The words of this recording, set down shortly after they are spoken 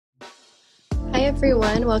Hi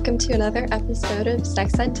everyone, welcome to another episode of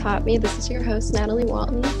Sex Ed Taught Me. This is your host, Natalie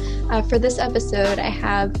Walton. For this episode, I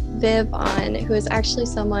have Viv on, who is actually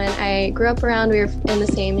someone I grew up around. We were in the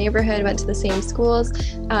same neighborhood, went to the same schools.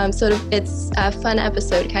 So it's a fun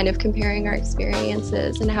episode kind of comparing our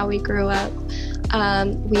experiences and how we grew up.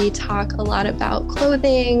 We talk a lot about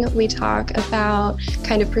clothing. We talk about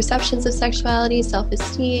kind of perceptions of sexuality,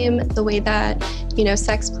 self-esteem, the way that,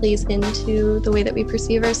 sex plays into the way that we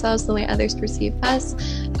perceive ourselves, the way others perceive us.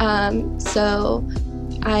 So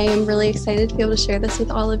I am really excited to be able to share this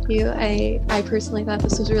with all of you. I personally thought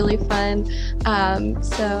this was really fun.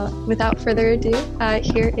 So without further ado,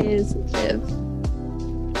 here is Viv.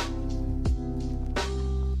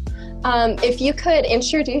 If you could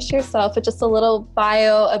introduce yourself with just a little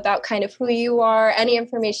bio about kind of who you are, any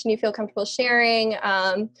information you feel comfortable sharing,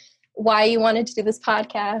 why you wanted to do this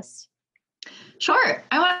podcast. Sure.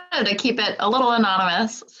 I wanted to keep it a little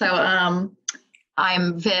anonymous. So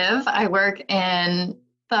I'm Viv. I work in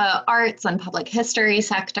the arts and public history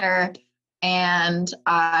sector, and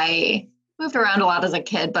I moved around a lot as a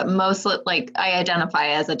kid, but mostly I identify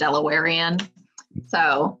as a Delawarean.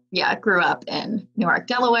 So yeah, grew up in Newark,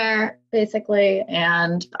 Delaware, basically,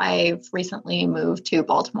 and I've recently moved to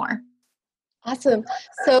Baltimore. Awesome.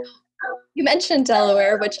 So you mentioned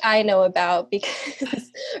Delaware, which I know about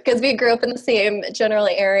because we grew up in the same general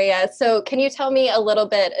area. So can you tell me a little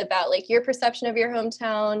bit about your perception of your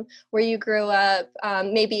hometown, where you grew up,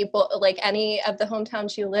 maybe any of the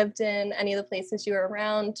hometowns you lived in, any of the places you were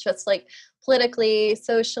around, just politically,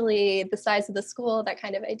 socially, the size of the school, that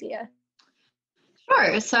kind of idea?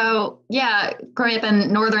 Sure. So yeah, growing up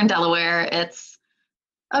in northern Delaware, it's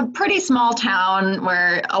a pretty small town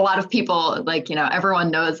where a lot of people, everyone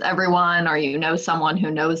knows everyone, or someone who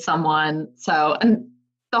knows someone. So, and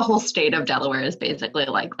the whole state of Delaware is basically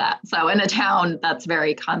like that. So in a town that's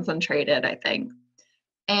very concentrated, I think.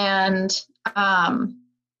 And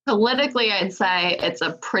politically, I'd say it's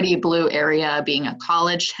a pretty blue area, being a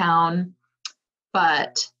college town.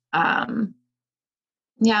 But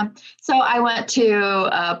yeah, so I went to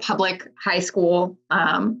a public high school.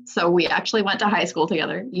 So we actually went to high school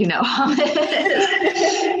together. You know how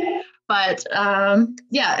it is. But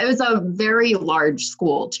yeah, it was a very large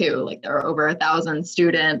school too. There were over 1,000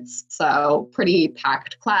 students, so pretty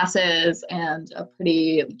packed classes and a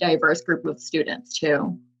pretty diverse group of students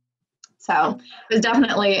too. So it was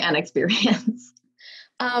definitely an experience.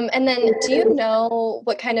 And then do you know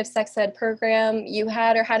what kind of sex ed program you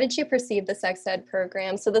had, or how did you perceive the sex ed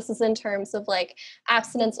program? So this is in terms of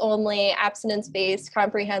abstinence only, abstinence-based,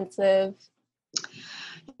 comprehensive.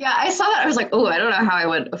 Yeah, I saw that. I was like, oh, I don't know how I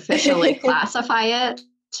would officially classify it.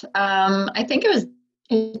 I think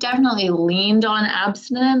it definitely leaned on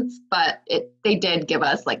abstinence, but they did give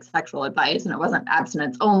us sexual advice, and it wasn't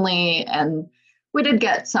abstinence only, and we did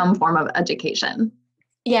get some form of education.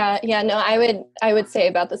 Yeah, no, I would say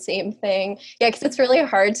about the same thing. Yeah, because it's really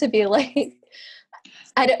hard to be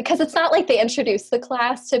because it's not they introduce the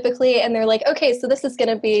class typically, and they're okay, so this is going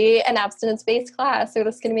to be an abstinence-based class, or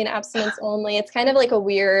this is going to be an abstinence only. It's kind of a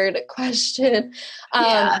weird question.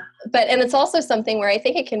 Yeah. And it's also something where I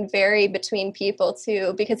think it can vary between people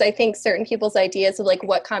too, because I think certain people's ideas of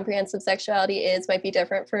what comprehensive sexuality is might be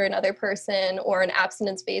different for another person, or an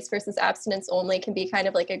abstinence-based versus abstinence only can be kind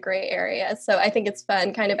of a gray area. So I think it's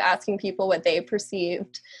fun kind of asking people what they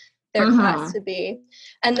perceived their class to be.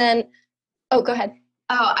 And then, oh, go ahead.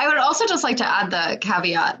 Oh, I would also just like to add the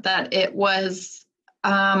caveat that it was,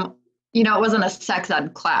 it wasn't a sex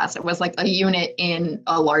ed class. It was a unit in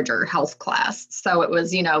a larger health class. So it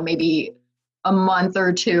was, maybe a month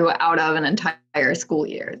or two out of an entire school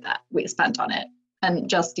year that we spent on it. And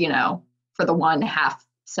just, for the 1.5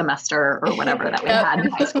 semester or whatever that we had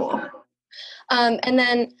in high school. And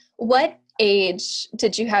then what age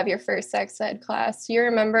did you have your first sex ed class? Do you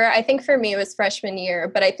remember? I think for me it was freshman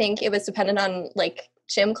year, but I think it was dependent on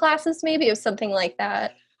gym classes, maybe. It was something like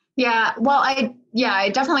that. Yeah, well, I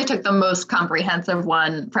definitely took the most comprehensive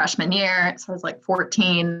one freshman year, so I was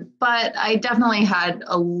 14, but I definitely had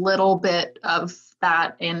a little bit of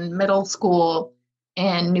that in middle school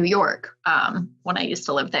in New York, when I used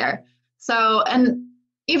to live there. So, and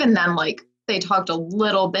even then, they talked a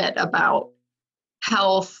little bit about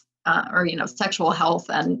health, or, sexual health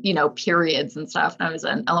and, periods and stuff. And I was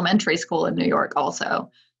in elementary school in New York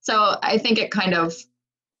also. So I think it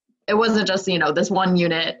wasn't just, this one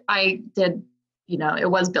unit. I did, it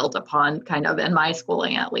was built upon kind of in my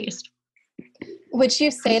schooling, at least. Would you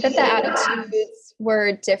say that the attitudes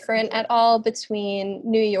were different at all between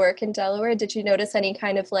New York and Delaware? Did you notice any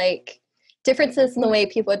kind of differences in the way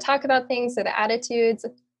people would talk about things or the attitudes?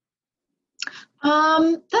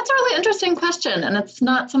 That's a really interesting question, and it's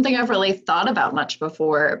not something I've really thought about much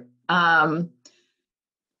before.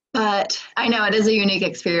 But I know it is a unique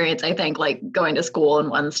experience, I think, like going to school in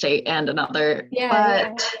one state and another. Yeah.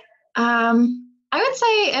 But I would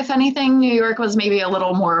say, if anything, New York was maybe a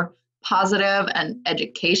little more positive and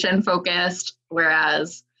education focused,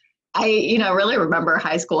 whereas really remember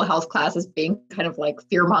high school health classes being kind of like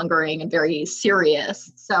fear mongering and very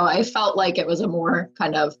serious. So I felt like it was a more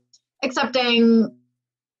kind of accepting,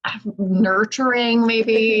 nurturing,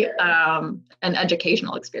 maybe, an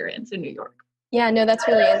educational experience in New York. Yeah, no, that's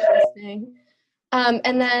really interesting.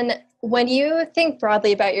 And then when you think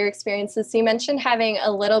broadly about your experiences, so you mentioned having a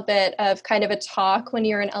little bit of kind of a talk when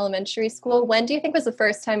you were in elementary school. When do you think was the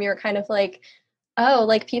first time you were kind of like, oh,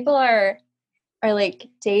 like people are like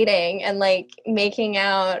dating and like making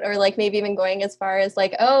out, or like maybe even going as far as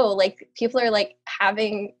like, oh, like people are like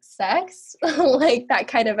having sex, like that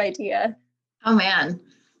kind of idea? Oh man.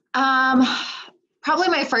 Um, Probably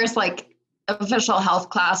my first like official health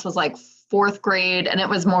class was like fourth grade, and it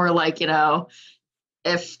was more like,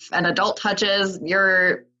 if an adult touches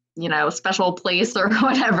your, special place or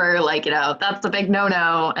whatever, like, that's a big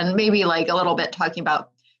no-no. And maybe like a little bit talking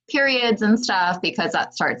about periods and stuff, because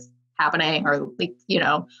that starts happening, or like,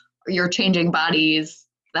 you're changing bodies,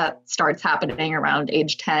 that starts happening around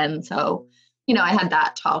age 10. So, I had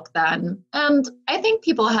that talk then. And I think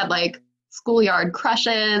people had like schoolyard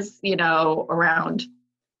crushes, around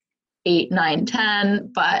 8, 9,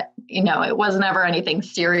 10, but it was never anything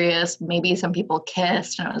serious. Maybe some people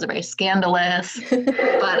kissed and it was very scandalous.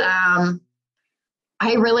 But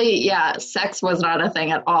I really, yeah, sex was not a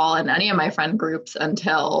thing at all in any of my friend groups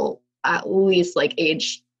until at least like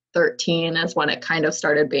age 13 is when it kind of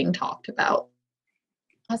started being talked about.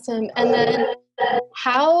 Awesome. And then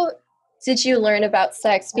how did you learn about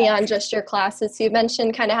sex beyond just your classes? So you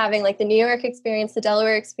mentioned kind of having like the New York experience, the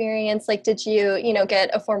Delaware experience. Like, did you,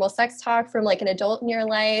 get a formal sex talk from like an adult in your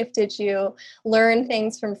life? Did you learn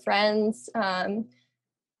things from friends?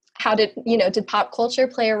 How did pop culture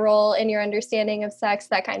play a role in your understanding of sex,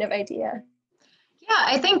 that kind of idea? Yeah,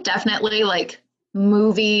 I think definitely like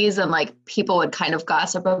movies and like people would kind of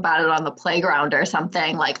gossip about it on the playground or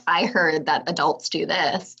something. Like, I heard that adults do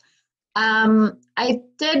this. I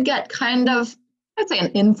did get kind of, I'd say,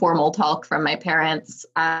 an informal talk from my parents,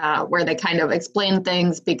 where they kind of explained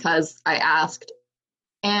things because I asked.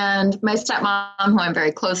 And my stepmom, who I'm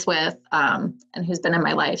very close with, and who's been in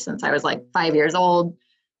my life since I was like 5 years old,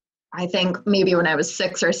 I think maybe when I was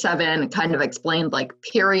 6 or 7, kind of explained like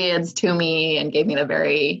periods to me and gave me the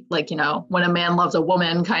very, like, when a man loves a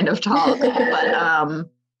woman kind of talk. But,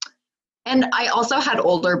 and I also had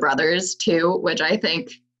older brothers too, which I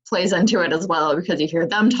think plays into it as well, because you hear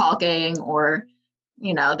them talking, or,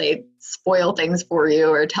 they spoil things for you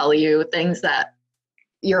or tell you things that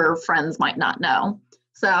your friends might not know.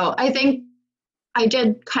 So I think I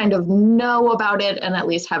did kind of know about it and at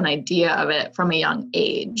least have an idea of it from a young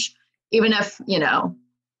age, even if,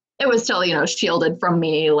 it was still, shielded from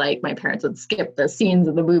me, like my parents would skip the scenes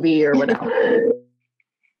of the movie or whatever.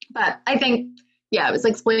 But I think, yeah, it was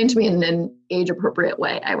explained to me in an age appropriate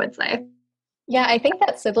way, I would say. Yeah, I think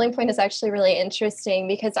that sibling point is actually really interesting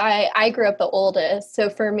because I grew up the oldest. So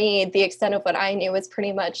for me, the extent of what I knew was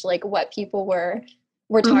pretty much like what people were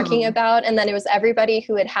talking about. And then it was everybody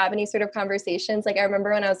who would have any sort of conversations. Like I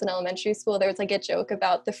remember when I was in elementary school, there was like a joke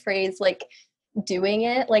about the phrase like doing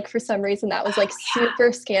it. Like for some reason that was like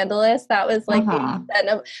super scandalous. That was like the extent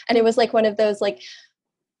of, and it was like one of those like,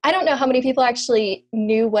 I don't know how many people actually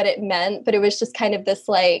knew what it meant, but it was just kind of this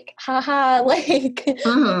like, haha, like,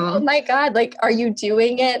 oh my God, like, are you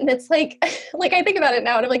doing it? And it's like, like I think about it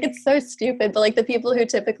now and I'm like, it's so stupid. But like the people who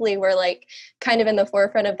typically were like kind of in the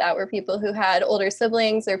forefront of that were people who had older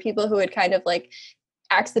siblings or people who would kind of like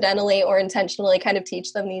accidentally or intentionally kind of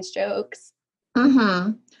teach them these jokes.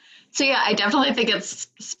 So yeah, I definitely think it's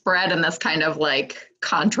spread in this kind of like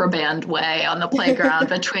contraband way on the playground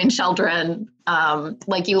between children.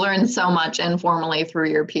 Like you learn so much informally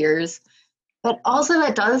through your peers. But also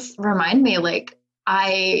it does remind me, like,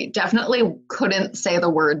 I definitely couldn't say the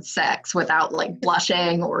word sex without like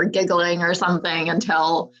blushing or giggling or something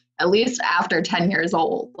until at least after 10 years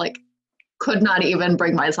old. Like, could not even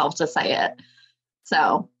bring myself to say it.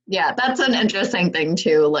 So yeah, that's an interesting thing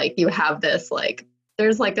too. Like you have this like,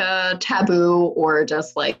 there's like a taboo or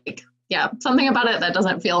just like, yeah, something about it that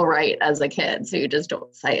doesn't feel right as a kid. So you just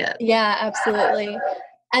don't say it. Yeah, absolutely.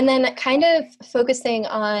 And then kind of focusing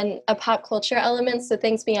on a pop culture element, so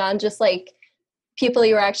things beyond just like people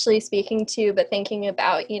you were actually speaking to, but thinking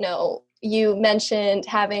about, you mentioned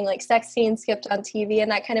having like sex scenes skipped on TV and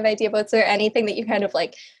that kind of idea, but is there anything that you kind of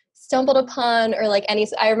like stumbled upon, or like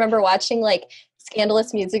I remember watching like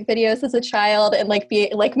scandalous music videos as a child and like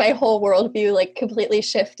my whole worldview like completely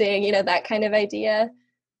shifting, that kind of idea.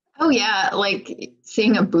 Oh yeah, like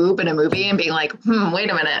seeing a boob in a movie and being like, wait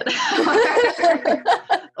a minute.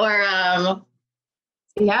 or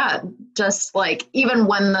yeah, just like even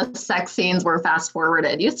when the sex scenes were fast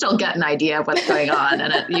forwarded, you still get an idea of what's going on,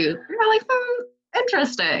 and you're like,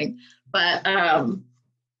 interesting. But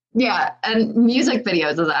yeah, and music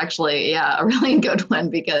videos is actually a really good one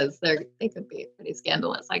because they could be pretty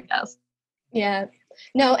scandalous, I guess. Yeah.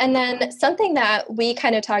 No, and then something that we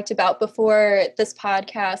kind of talked about before this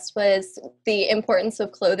podcast was the importance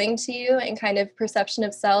of clothing to you and kind of perception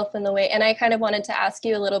of self and the way, and I kind of wanted to ask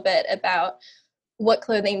you a little bit about what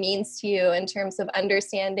clothing means to you in terms of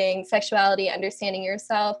understanding sexuality, understanding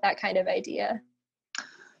yourself, that kind of idea.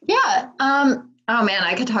 Yeah. Oh man,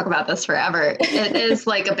 I could talk about this forever. It is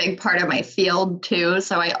like a big part of my field too.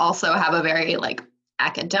 So I also have a very like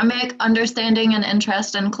academic understanding and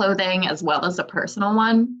interest in clothing as well as a personal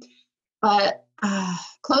one. But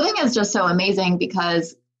clothing is just so amazing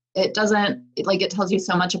because it tells you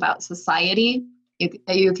so much about society.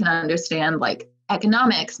 You can understand like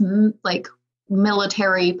economics, like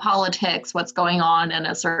military politics, what's going on in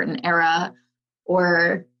a certain era,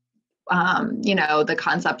 or the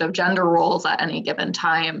concept of gender roles at any given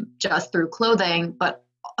time just through clothing. But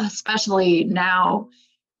especially now,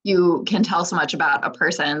 you can tell so much about a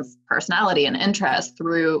person's personality and interest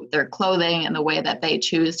through their clothing and the way that they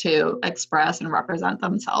choose to express and represent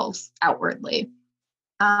themselves outwardly.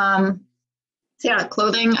 So yeah,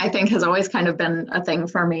 clothing I think has always kind of been a thing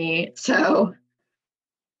for me. So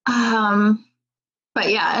but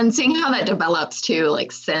yeah, and seeing how that develops too,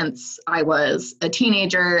 like since I was a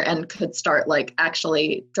teenager and could start like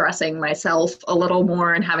actually dressing myself a little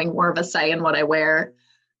more and having more of a say in what I wear.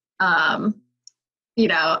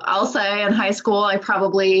 I'll say in high school, I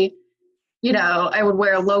probably, I would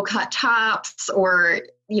wear low cut tops or,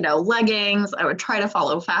 leggings. I would try to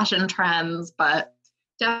follow fashion trends, but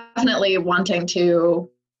definitely wanting to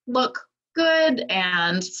look good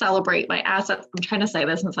and celebrate my assets. I'm trying to say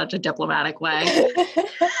this in such a diplomatic way.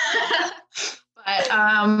 But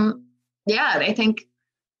yeah, I think,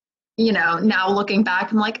 now looking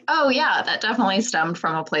back, I'm like, oh yeah, that definitely stemmed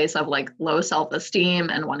from a place of like low self-esteem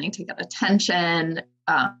and wanting to get attention,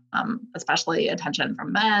 especially attention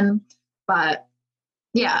from men. But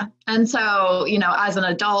yeah. And so, as an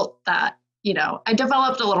adult that, I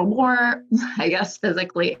developed a little more, I guess,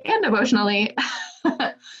 physically and emotionally.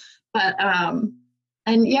 But,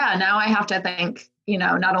 and yeah, now I have to think,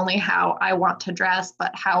 not only how I want to dress,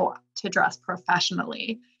 but how to dress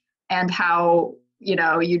professionally and how,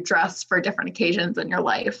 you dress for different occasions in your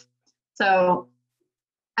life. So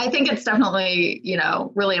I think it's definitely,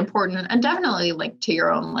 really important and definitely linked to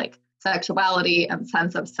your own like sexuality and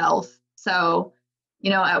sense of self. So,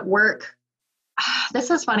 at work, this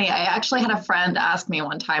is funny. I actually had a friend ask me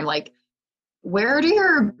one time, like, where do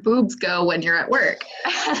your boobs go when you're at work?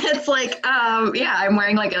 And it's like, I'm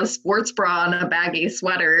wearing like a sports bra and a baggy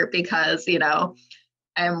sweater because,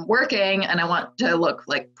 I'm working and I want to look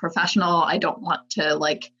like professional. I don't want to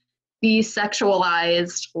like be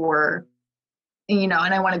sexualized or, and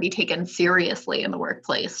I want to be taken seriously in the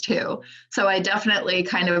workplace too. So I definitely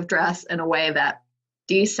kind of dress in a way that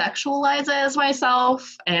desexualizes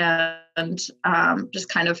myself and just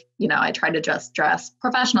kind of, I try to just dress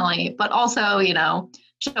professionally, but also,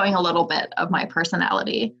 showing a little bit of my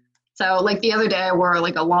personality. So like the other day I wore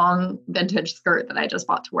like a long vintage skirt that I just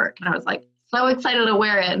bought to work and I was like so excited to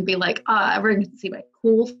wear it and be like, everyone can see my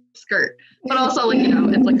cool skirt. But also like,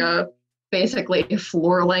 it's like a basically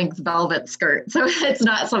floor length velvet skirt. So it's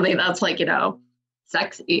not something that's like,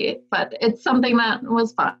 sexy, but it's something that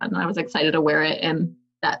was fun. I was excited to wear it in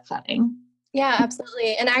that setting. Yeah,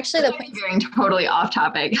 absolutely. And actually the point veering totally off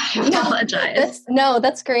topic. I apologize.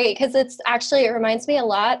 That's great. Cause it reminds me a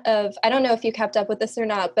lot of, I don't know if you kept up with this or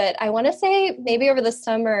not, but I want to say maybe over the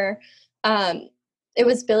summer, it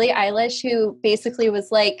was Billie Eilish who basically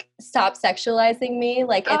was like, stop sexualizing me.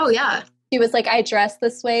 Like, she was like, I dress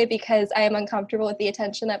this way because I am uncomfortable with the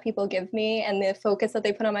attention that people give me and the focus that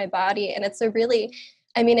they put on my body. And it's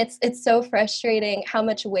it's so frustrating how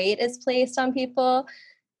much weight is placed on people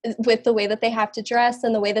with the way that they have to dress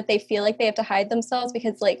and the way that they feel like they have to hide themselves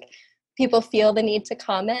because like people feel the need to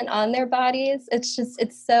comment on their bodies. It's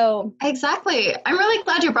so. Exactly. I'm really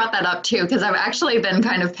glad you brought that up too, because I've actually been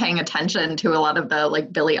kind of paying attention to a lot of the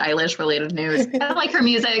like Billie Eilish related news. I like her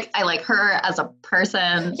music. I like her as a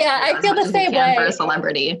person. Yeah, I feel the same way. For a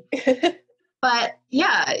celebrity. But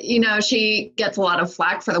yeah, she gets a lot of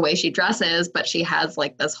flack for the way she dresses, but she has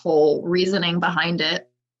like this whole reasoning behind it.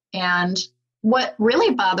 And what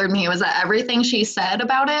really bothered me was that everything she said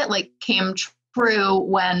about it like came true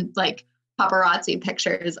when like paparazzi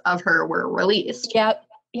pictures of her were released. Yep.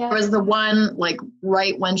 There was the one like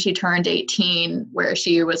right when she turned 18 where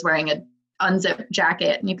she was wearing a unzipped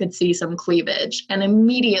jacket and you could see some cleavage, and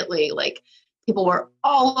immediately like people were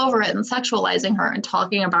all over it and sexualizing her and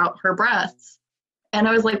talking about her breasts. And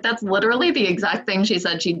I was like, that's literally the exact thing she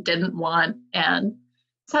said she didn't want. And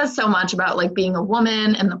says so much about like being a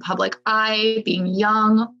woman in the public eye, being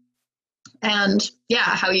young, and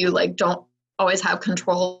how you like don't always have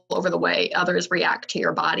control over the way others react to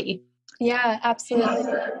your body. Yeah,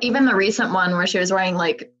 absolutely. Even the recent one where she was wearing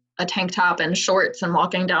like a tank top and shorts and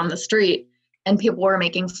walking down the street, and people were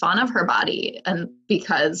making fun of her body, and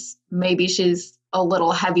because maybe she's a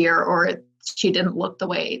little heavier or she didn't look the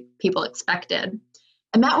way people expected.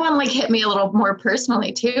 And that one like hit me a little more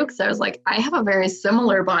personally too, because I was like, I have a very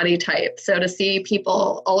similar body type. So to see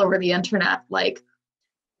people all over the internet, like,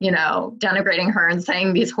 denigrating her and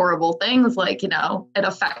saying these horrible things, like, it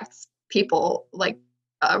affects people, like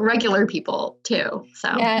regular people too.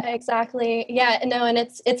 So yeah, exactly. Yeah, no, and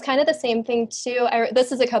it's kind of the same thing too.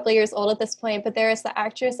 This is a couple of years old at this point, but there is the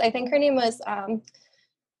actress, I think her name was,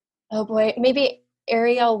 oh boy, maybe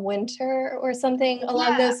Ariel Winter or something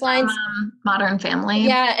along those lines. Modern Family.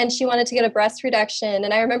 Yeah, and she wanted to get a breast reduction.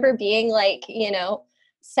 And I remember being like,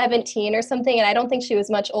 17 or something, and I don't think she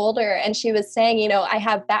was much older. And she was saying, I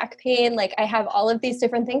have back pain, like I have all of these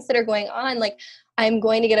different things that are going on. Like I'm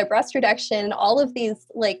going to get a breast reduction. And all of these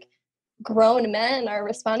like grown men are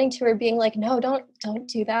responding to her being like, no, don't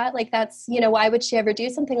do that. Like that's, why would she ever do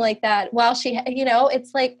something like that? While she,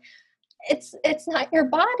 it's like, it's not your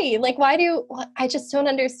body. Like, I just don't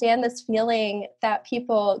understand this feeling that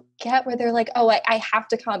people get where they're like, oh, I have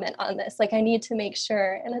to comment on this. Like, I need to make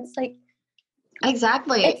sure. And it's like,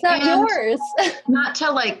 exactly. It's not yours. Not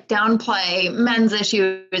to like downplay men's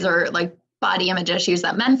issues or like body image issues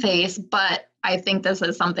that men face, but I think this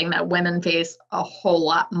is something that women face a whole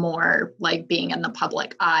lot more, like being in the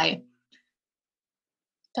public eye.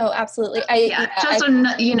 Oh, absolutely.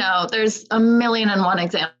 There's a million and one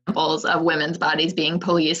examples of women's bodies being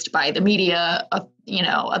policed by the media,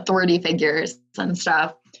 authority figures and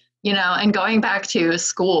stuff, and going back to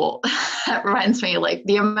school, that reminds me like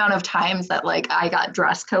the amount of times that like I got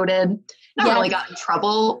dress coded. I never really got in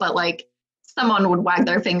trouble, but like someone would wag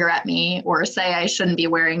their finger at me or say I shouldn't be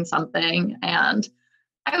wearing something. And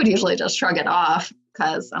I would usually just shrug it off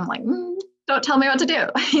because I'm like, don't tell me what to do,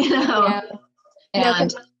 Yeah.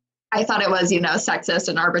 And I thought it was, sexist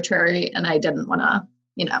and arbitrary, and I didn't want to,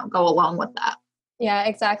 go along with that. Yeah,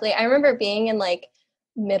 exactly. I remember being in like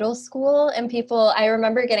middle school and I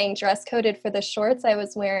remember getting dress coded for the shorts I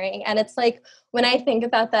was wearing. And it's like, when I think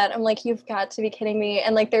about that, I'm like, you've got to be kidding me.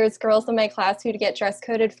 And like, there's girls in my class who'd get dress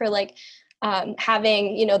coded for like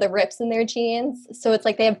having, the rips in their jeans. So it's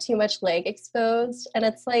like they have too much leg exposed. And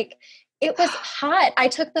it's like, it was hot. I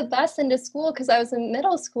took the bus into school because I was in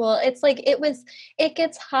middle school. It's like, it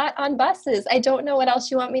gets hot on buses. I don't know what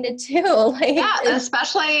else you want me to do. Like, yeah,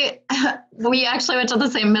 especially, we actually went to the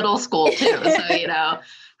same middle school too. So,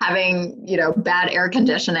 having, bad air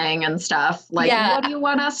conditioning and stuff, like, what do you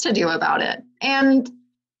want us to do about it? And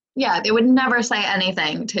they would never say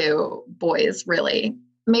anything to boys, really.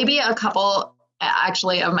 Maybe a couple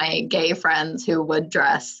actually of my gay friends who would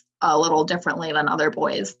dress a little differently than other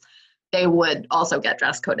boys. They would also get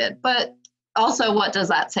dress coded. But also, what does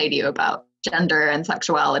that say to you about gender and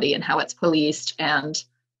sexuality and how it's policed and,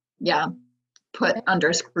 put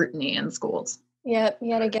under scrutiny in schools? Yeah,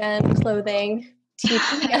 yet again, clothing,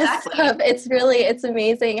 teaching us stuff. It's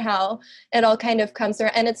amazing how it all kind of comes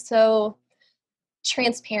around. And it's so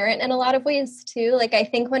transparent in a lot of ways too. Like, I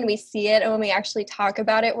think when we see it and when we actually talk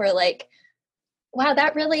about it, we're like, wow,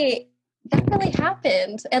 that really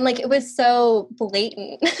happened. And like, it was so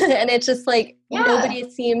blatant. And it's just like, nobody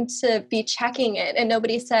seemed to be checking it. And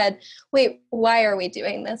nobody said, wait, why are we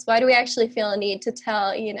doing this? Why do we actually feel a need to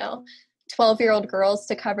tell, 12-year-old girls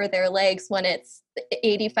to cover their legs when it's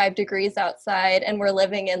 85 degrees outside and we're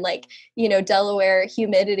living in like, Delaware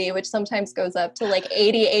humidity, which sometimes goes up to like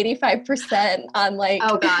 85% on like.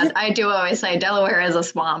 Oh God, I do always say Delaware is a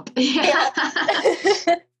swamp. Yeah.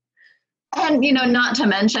 And, not to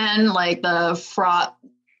mention like the fraught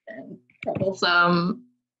and troublesome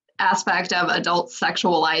aspect of adults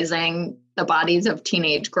sexualizing the bodies of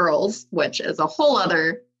teenage girls, which is a whole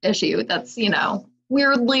other issue that's,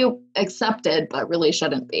 weirdly accepted, but really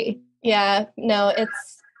shouldn't be. Yeah, no,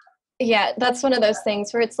 that's one of those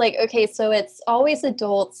things where it's like, okay, so it's always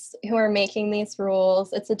adults who are making these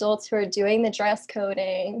rules. It's adults who are doing the dress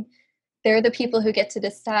coding. They're the people who get to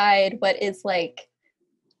decide what is like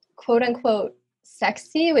quote unquote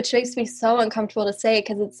sexy, which makes me so uncomfortable to say,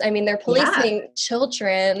 because it's, I mean, they're policing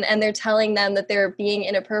children and they're telling them that they're being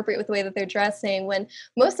inappropriate with the way that they're dressing, when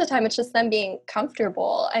most of the time it's just them being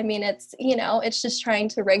comfortable. I mean, it's, you know, it's just trying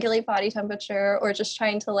to regulate body temperature, or just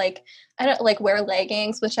trying to like, I don't like wear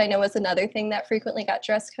leggings, which I know is another thing that frequently got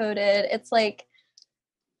dress coded. It's like,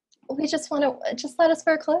 we just want to just let us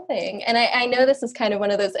wear clothing. And I know this is kind of one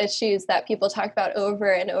of those issues that people talk about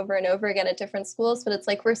over and over and over again at different schools, but it's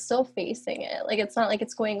like, we're still facing it. Like, it's not like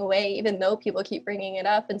it's going away, even though people keep bringing it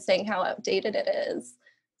up and saying how outdated it is.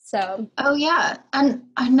 So. Oh yeah. And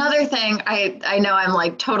another thing, I know I'm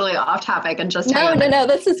like totally off topic and just No,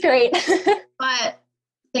 this is great. But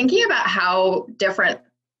thinking about how different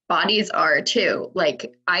bodies are too.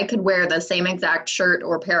 Like, I could wear the same exact shirt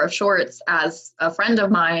or pair of shorts as a friend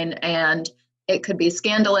of mine, and it could be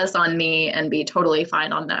scandalous on me and be totally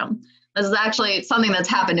fine on them. This is actually something that's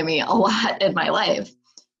happened to me a lot in my life,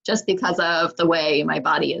 just because of the way my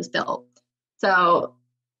body is built. So,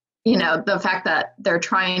 you know, the fact that they're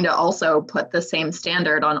trying to also put the same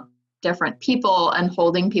standard on different people and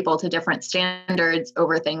holding people to different standards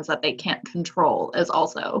over things that they can't control is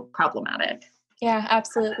also problematic. Yeah,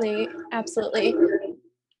 absolutely. Absolutely.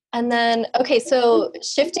 And then, okay, so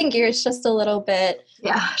shifting gears just a little bit.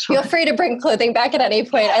 Yeah, sure. Feel free to bring clothing back at any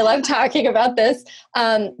point. I love talking about this.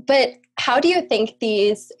 But how do you think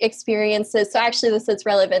these experiences, so actually this is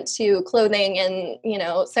relevant to clothing and, you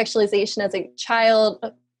know, sexualization as a child,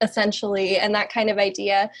 essentially, and that kind of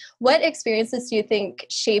idea. What experiences do you think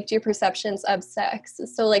shaped your perceptions of sex?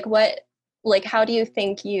 So how do you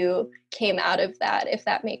think you came out of that, if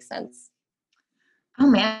that makes sense? Oh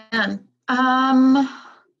man.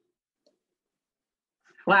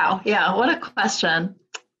 Wow. Yeah. What a question.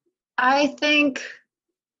 I think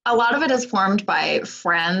a lot of it is formed by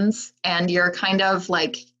friends, and you're kind of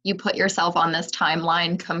like, you put yourself on this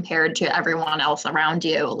timeline compared to everyone else around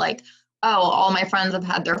you. Like, oh, all my friends have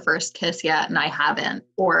had their first kiss yet and I haven't.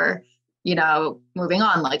 Or, you know, moving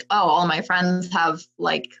on, like, oh, all my friends have,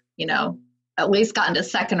 like, you know, at least gotten to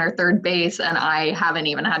second or third base and I haven't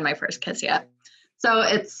even had my first kiss yet. So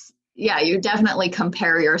it's, yeah, you definitely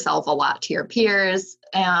compare yourself a lot to your peers,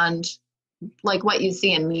 and like what you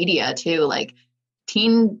see in media too, like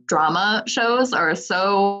teen drama shows are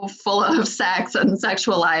so full of sex and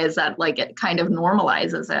sexualized that like it kind of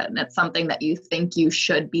normalizes it, and it's something that you think you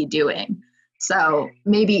should be doing. So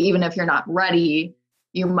maybe even if you're not ready,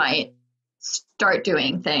 you might start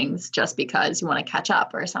doing things just because you want to catch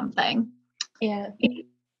up or something. Yeah.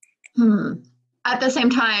 At the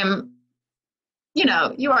same time, you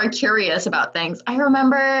know, you are curious about things. I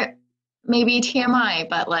remember, maybe TMI,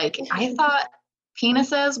 but like I thought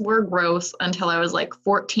penises were gross until I was like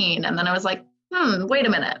 14. And then I was like, wait a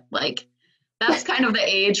minute. Like, that's kind of the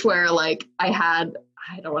age where like I had,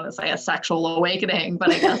 I don't want to say a sexual awakening,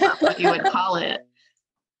 but I guess that's what you would call it.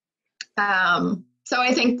 So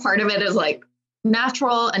I think part of it is like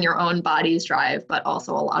natural and your own body's drive, but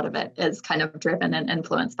also a lot of it is kind of driven and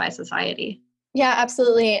influenced by society. Yeah,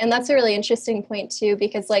 absolutely. And that's a really interesting point too,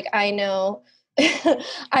 because like, I know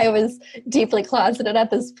I was deeply closeted at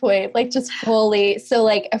this point, like just fully. So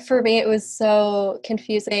like for me, it was so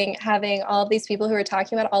confusing having all of these people who were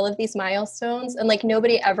talking about all of these milestones, and like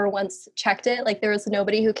nobody ever once checked it. Like there was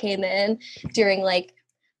nobody who came in during like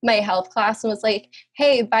my health class and was like,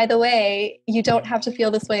 hey, by the way, you don't have to feel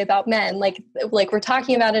this way about men. Like we're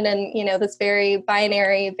talking about it in, you know, this very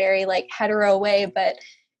binary, very like hetero way, but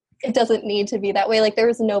it doesn't need to be that way. Like there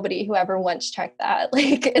was nobody who ever once checked that.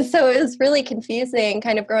 Like, so it was really confusing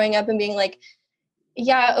kind of growing up and being like,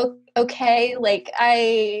 yeah, okay. Like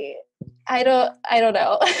I don't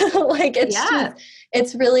know. Like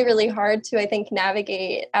it's really, really hard to, I think,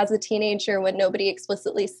 navigate as a teenager when nobody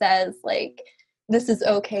explicitly says like, this is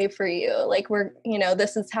okay for you. Like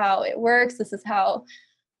this is how it works. This is how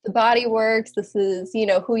the body works. This is, you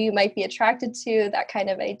know, who you might be attracted to, that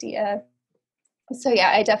kind of idea. So yeah,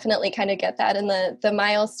 I definitely kind of get that, and the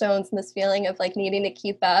milestones and this feeling of like needing to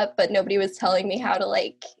keep up, but nobody was telling me how to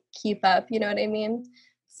like keep up. You know what I mean?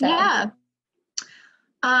 So. Yeah.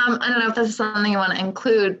 I don't know if this is something you want to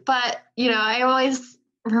include, but you know, I always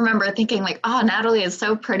remember thinking like, oh, Natalie is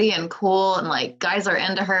so pretty and cool, and like guys are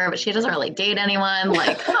into her, but she doesn't really date anyone.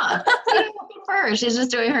 Like, good for her. She's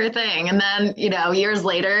just doing her thing. And then, you know, years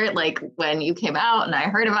later, like when you came out and I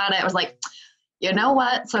heard about it, I was like, you know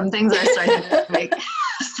what? Some things are starting to make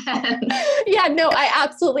sense. Yeah, no, I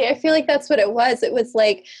feel like that's what it was. It was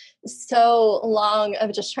like so long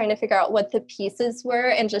of just trying to figure out what the pieces were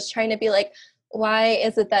and just trying to be like, why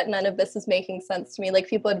is it that none of this is making sense to me? Like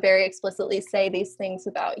people would very explicitly say these things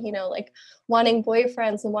about, you know, like wanting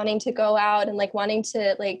boyfriends and wanting to go out and like wanting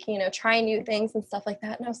to like, you know, try new things and stuff like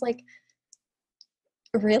that. And I was like,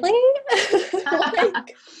 really?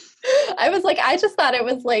 Like, I was like, I just thought it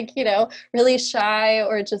was like, you know, really shy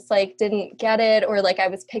or just like didn't get it, or like I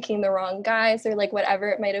was picking the wrong guys or like whatever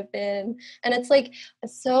it might have been. And it's like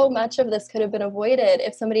so much of this could have been avoided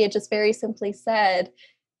if somebody had just very simply said,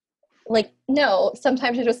 like, no,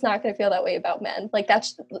 sometimes you're just not going to feel that way about men. Like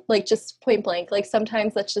that's like just point blank. Like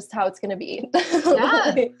sometimes that's just how it's going to be.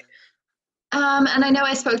 Yeah. Like, And I know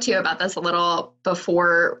I spoke to you about this a little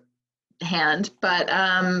beforehand, but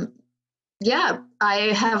yeah, I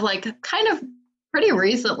have like kind of pretty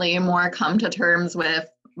recently more come to terms with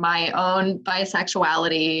my own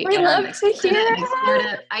bisexuality we love and to hear explored it.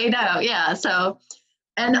 it. I know, yeah. So,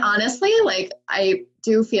 and honestly, like I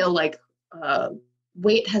do feel like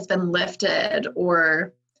weight has been lifted,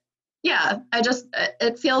 or yeah,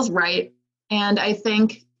 it feels right. And I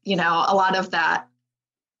think, you know, a lot of that,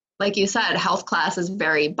 like you said, health class is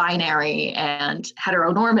very binary and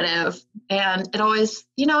heteronormative. And it always,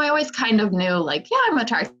 you know, I always kind of knew like, yeah, I'm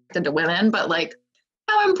attracted to women, but like,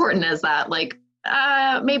 how important is that? Like,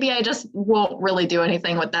 maybe I just won't really do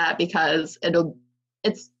anything with that because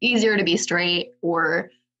it's easier to be straight,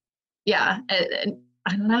 or yeah, I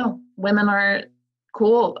don't know. Women are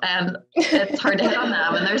cool and it's hard to hit on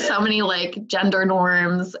them. And there's so many like gender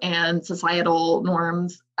norms and societal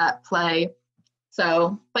norms at play.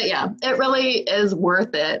 So, but yeah, it really is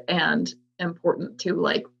worth it and important to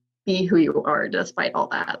like be who you are despite all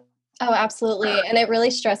that. Oh, absolutely. And it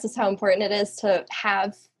really stresses how important it is to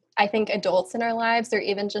have, I think, adults in our lives, or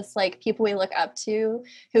even just like people we look up to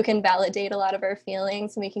who can validate a lot of our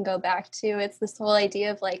feelings and we can go back to. It's this whole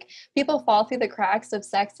idea of like people fall through the cracks of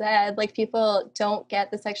sex ed, like people don't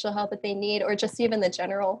get the sexual help that they need, or just even the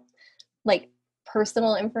general like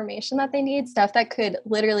personal information that they need, stuff that could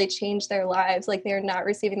literally change their lives. Like they're not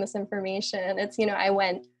receiving this information. It's, you know, I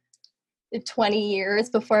went 20 years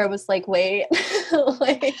before I was like, wait,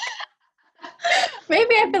 like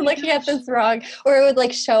maybe I've been looking at this wrong. Or it would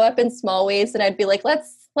like show up in small ways and I'd be like,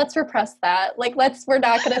 let's repress that. Like we're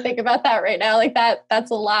not going to think about that right now. Like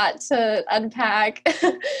that's a lot to unpack.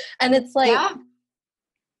 And it's like, Yeah.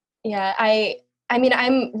 yeah, I mean,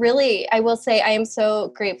 I will say I am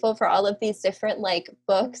so grateful for all of these different like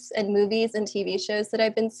books and movies and TV shows that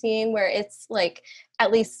I've been seeing where it's like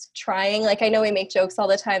at least trying. Like I know we make jokes all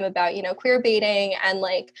the time about, you know, queer baiting and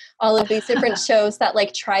like all of these different shows that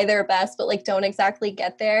like try their best but like don't exactly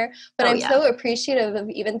get there. But Oh I'm yeah. so appreciative of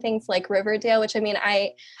even things like Riverdale, which I mean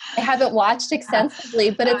I haven't watched extensively,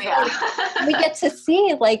 but Oh it's yeah. like we get to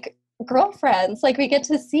see like girlfriends, like we get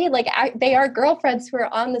to see like they are girlfriends who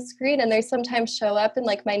are on the screen, and they sometimes show up in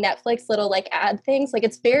like my Netflix little like ad things. Like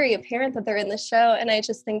it's very apparent that they're in the show, and I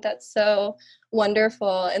just think that's so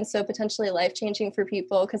wonderful and so potentially life-changing for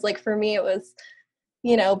people. Because like for me it was,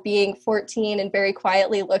 you know, being 14 and very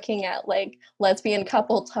quietly looking at like lesbian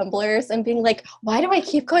couple Tumblrs and being like, why do I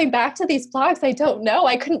keep going back to these blogs? I don't know,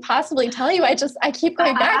 I couldn't possibly tell you, I keep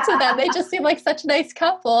going back to them, they just seem like such a nice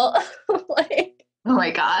couple. Like, Oh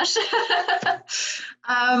my gosh.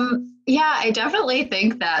 Yeah, I definitely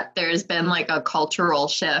think that there's been like a cultural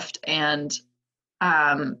shift and,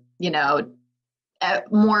 you know,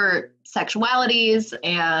 more sexualities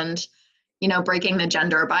and, you know, breaking the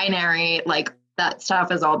gender binary, like that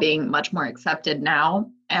stuff is all being much more accepted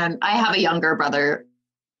now. And I have a younger brother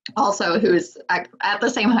also who's at the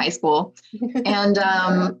same high school. And,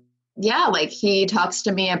 yeah, like he talks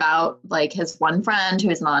to me about like his one friend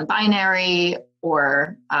who's non-binary,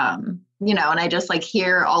 or you know, and I just like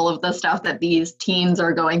hear all of the stuff that these teens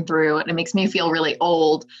are going through, and it makes me feel really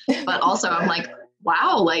old. But also I'm like,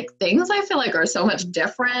 wow, like things I feel like are so much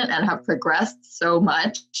different and have progressed so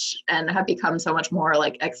much and have become so much more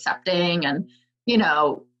like accepting, and you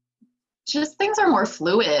know, just things are more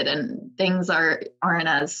fluid and things aren't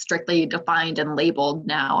as strictly defined and labeled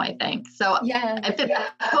now, I think. So yeah. I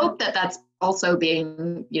hope that that's also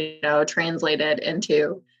being, you know, translated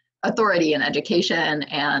into authority and education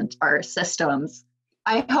and our systems.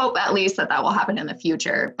 I hope at least that will happen in the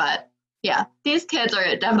future. But yeah, these kids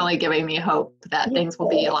are definitely giving me hope that things will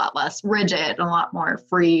be a lot less rigid and a lot more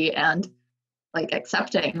free and like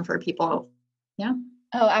accepting for people. Yeah.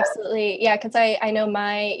 Oh, absolutely. Yeah, because I know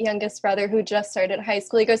my youngest brother who just started high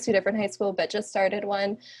school. He goes to a different high school, but just started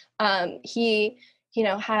one. He, you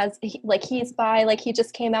know, like he's bi, like he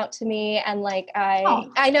just came out to me, and like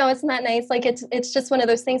I know, isn't that nice? Like it's just one of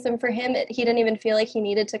those things. And for him, he didn't even feel like he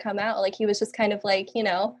needed to come out. Like he was just kind of like, you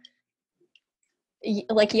know,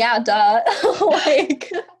 like yeah, duh,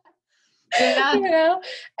 like. Yeah. you know,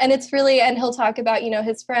 and it's really, and he'll talk about,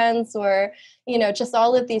 his friends or, just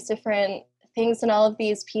all of these different things and all of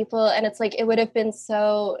these people. And it's like, it would have been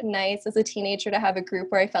so nice as a teenager to have a group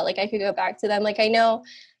where I felt like I could go back to them. Like, I know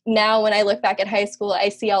now when I look back at high school, I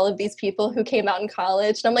see all of these people who came out in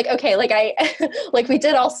college and I'm like, okay, like like we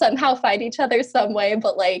did all somehow find each other some way,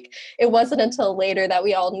 but like, it wasn't until later that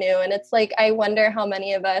we all knew. And it's like, I wonder how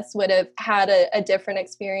many of us would have had a different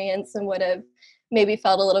experience and would have maybe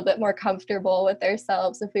felt a little bit more comfortable with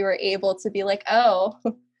ourselves if we were able to be like, oh,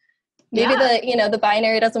 maybe the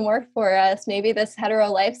binary doesn't work for us. Maybe this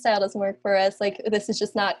hetero lifestyle doesn't work for us. Like, this is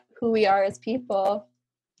just not who we are as people.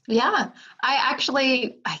 Yeah.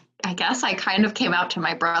 I guess I kind of came out to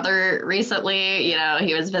my brother recently.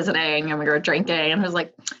 He was visiting and we were drinking and I was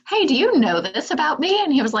like, hey, do you know this about me?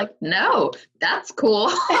 And he was like, no, that's cool.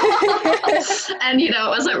 And, it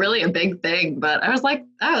wasn't really a big thing, but I was like,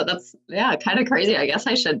 oh, that's, kind of crazy. I guess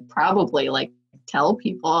I should probably like tell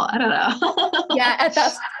people. I don't know. Yeah,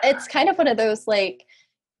 it's kind of one of those, like,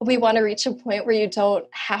 we want to reach a point where you don't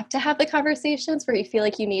have to have the conversations where you feel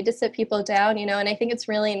like you need to sit people down, and I think it's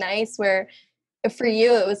really nice where for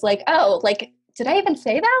you it was like, oh, like, did I even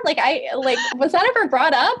say that? Like, was that ever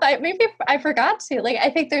brought up? Maybe I forgot to. Like, I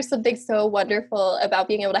think there's something so wonderful about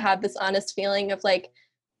being able to have this honest feeling of like,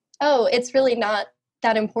 oh, it's really not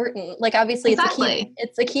that important. Like, obviously Exactly.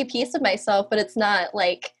 it's a key piece of myself, but it's not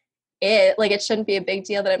like it shouldn't be a big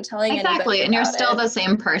deal that I'm telling anybody. Exactly. And you're still the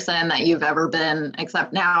same person that you've ever been,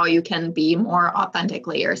 except now you can be more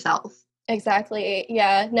authentically yourself. Exactly.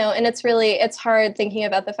 Yeah. No, and it's hard thinking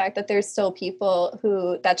about the fact that there's still people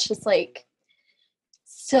who that's just like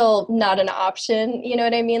still not an option. You know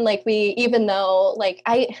what I mean? Like, even though like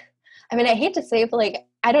I mean, I hate to say it, but like,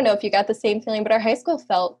 I don't know if you got the same feeling, but our high school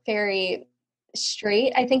felt very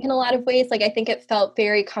straight, I think, in a lot of ways. Like, I think it felt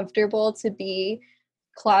very comfortable to be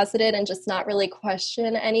closeted and just not really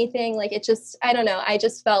question anything. Like, it just, I don't know, I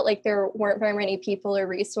just felt like there weren't very many people or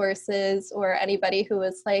resources or anybody who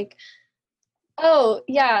was like, oh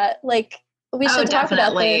yeah, like, we should talk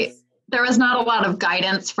about this. There was not a lot of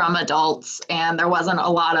guidance from adults and there wasn't a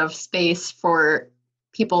lot of space for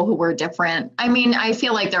people who were different. I mean, I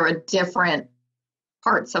feel like there were different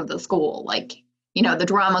parts of the school, like, the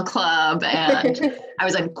drama club, and I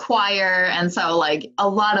was in choir. And so like a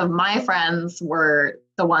lot of my friends were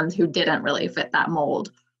the ones who didn't really fit that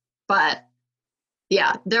mold. But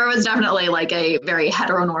yeah, there was definitely like a very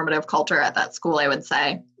heteronormative culture at that school, I would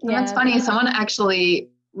say. And that's funny. Someone actually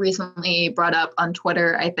recently brought up on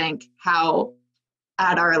Twitter, I think, how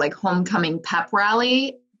at our like homecoming pep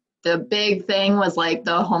rally, the big thing was like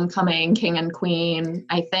the homecoming king and queen,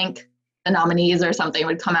 I think the nominees or something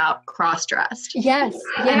would come out cross-dressed. Yes.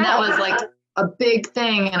 Yeah. And that was like a big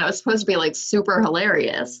thing. And it was supposed to be like super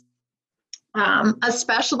hilarious.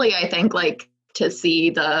 Especially I think like to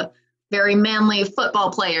see the very manly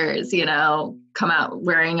football players, come out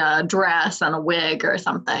wearing a dress and a wig or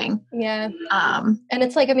something. Yeah. And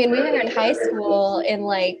it's like, I mean, we were in high school in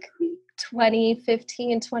like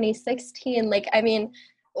 2015, 2016. Like, I mean,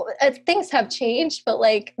 things have changed, but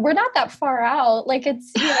like, we're not that far out. Like,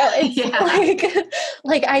 it's, it's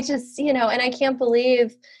like I just, and I can't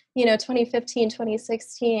believe, 2015,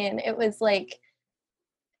 2016, it was like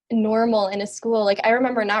normal in a school. Like, I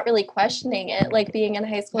remember not really questioning it, like being in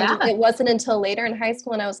high school. Yeah. It wasn't until later in high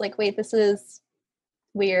school and I was like, wait, this is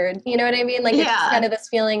weird. You know what I mean? Like, it's just kind of this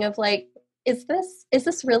feeling of like, is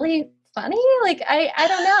this really funny? Like, I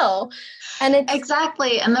don't know. And it's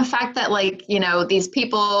exactly. And the fact that like, these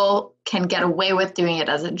people can get away with doing it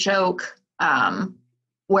as a joke.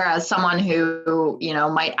 Whereas someone who,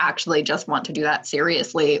 might actually just want to do that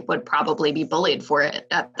seriously would probably be bullied for it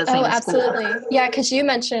at the same school. Oh, absolutely. Yeah, because you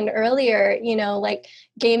mentioned earlier, like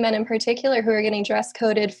gay men in particular who are getting dress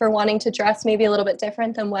coded for wanting to dress maybe a little bit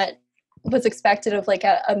different than what was expected of like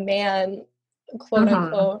a man, quote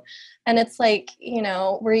unquote. And it's like,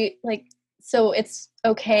 so it's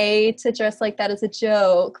okay to dress like that as a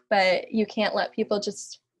joke, but you can't let people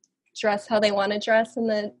just dress how they want to dress in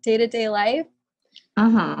the day-to-day life.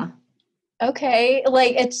 Okay.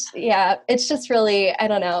 Like, it's just really, I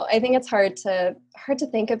don't know. I think it's hard to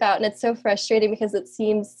think about. And it's so frustrating because it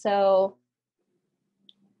seems so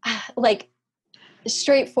like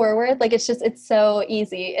straightforward. Like, it's so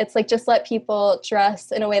easy. It's like, just let people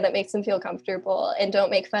dress in a way that makes them feel comfortable and don't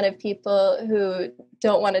make fun of people who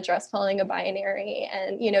don't want to dress following a binary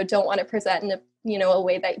and, don't want to present in a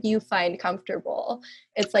way that you find comfortable.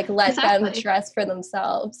 It's like, let them dress for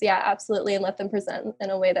themselves. Yeah, absolutely. And let them present in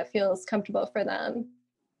a way that feels comfortable for them.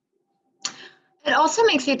 It also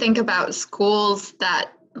makes you think about schools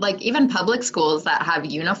that like even public schools that have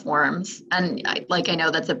uniforms, and I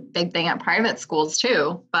know that's a big thing at private schools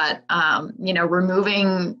too, but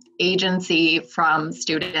removing agency from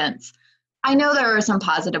students. I know there are some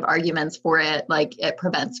positive arguments for it, like it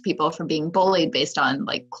prevents people from being bullied based on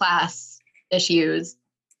like class issues,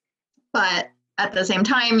 but at the same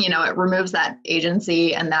time, it removes that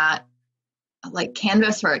agency and that like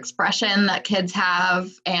canvas for expression that kids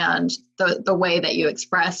have, and the way that you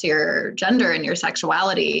express your gender and your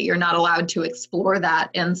sexuality. You're not allowed to explore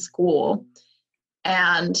that in school.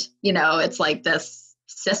 And, it's like this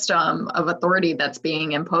system of authority that's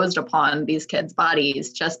being imposed upon these kids'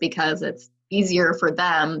 bodies just because it's easier for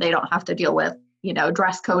them. They don't have to deal with,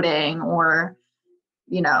 dress coding or,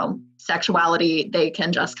 sexuality. They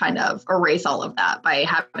can just kind of erase all of that by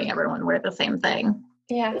having everyone wear the same thing.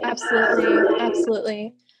 Yeah, absolutely.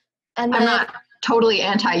 Absolutely. And I'm not totally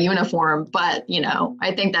anti-uniform, but,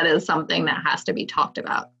 I think that is something that has to be talked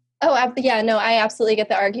about. Oh, yeah, no, I absolutely get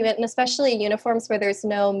the argument. And especially uniforms where there's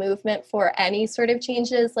no movement for any sort of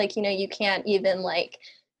changes. Like, you can't even like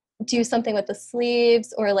do something with the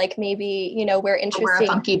sleeves or like maybe, wear interesting. Or wear a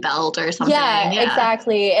funky belt or something. Yeah,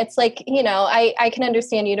 exactly. It's like, I can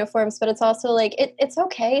understand uniforms, but it's also like, it's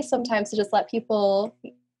okay sometimes to just let people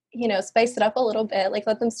spice it up a little bit, like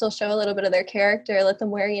let them still show a little bit of their character, let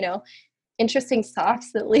them wear, interesting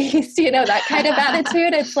socks at least, that kind of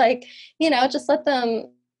attitude. It's like, just let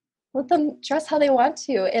them dress how they want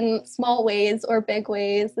to in small ways or big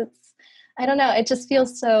ways. I don't know. It just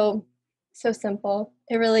feels so simple.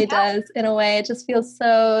 It really does in a way. It just feels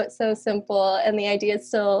so simple. And the ideas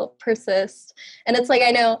still persist. And it's like,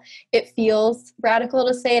 I know it feels radical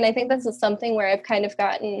to say, and I think this is something where I've kind of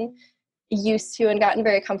gotten used to and gotten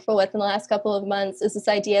very comfortable with in the last couple of months, is this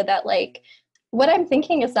idea that like what I'm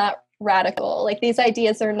thinking is not radical. Like these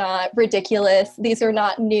ideas are not ridiculous. These are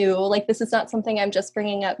not new. Like this is not something I'm just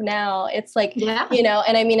bringing up now. It's like, and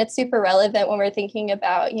I mean, it's super relevant when we're thinking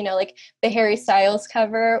about, like the Harry Styles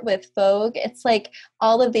cover with Vogue. It's like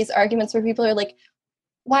all of these arguments where people are like,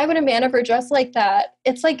 why would a man ever dress like that?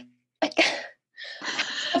 It's like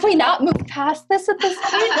have we not moved past this at this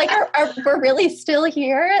point? Like, are we're really still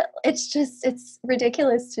here? It's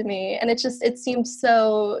ridiculous to me. And it seems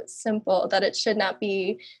so simple that it should not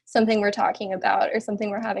be something we're talking about or something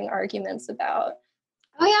we're having arguments about.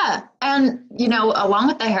 Oh, yeah. And, along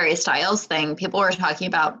with the Harry Styles thing, people were talking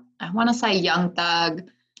about, I want to say Young Thug,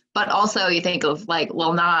 but also you think of like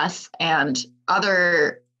Lil Nas and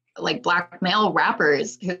other like Black male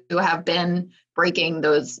rappers who have been breaking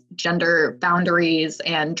those gender boundaries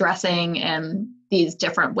and dressing in these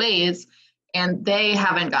different ways. And they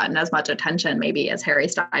haven't gotten as much attention maybe as Harry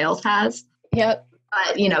Styles has. Yep.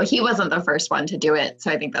 But, he wasn't the first one to do it.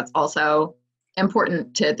 So I think that's also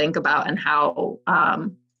important to think about, and how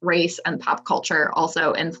race and pop culture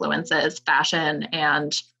also influences fashion.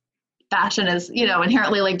 And fashion is,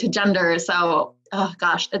 inherently linked to gender. So, oh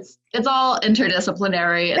gosh, it's all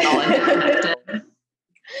interdisciplinary. It's all interconnected.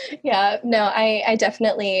 Yeah, no,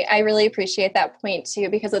 I really appreciate that point too,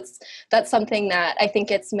 because that's something that I think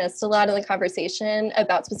gets missed a lot in the conversation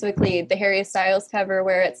about specifically the Harry Styles cover,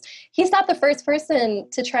 where he's not the first person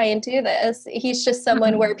to try and do this. He's just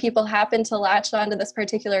someone where people happen to latch onto this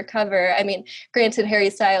particular cover. I mean, granted, Harry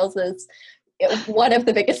Styles is one of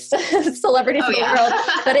the biggest celebrities in the world,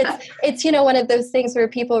 but it's one of those things where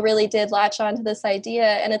people really did latch onto this idea,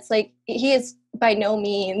 and it's like he is by no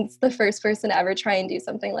means the first person to ever try and do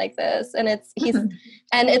something like this. And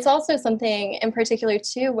and it's also something in particular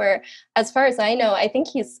too, where as far as I know, I think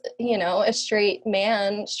he's, a straight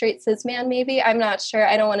cis man, maybe. I'm not sure.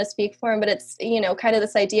 I don't want to speak for him, but it's, kind of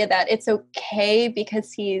this idea that it's okay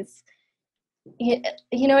because he's,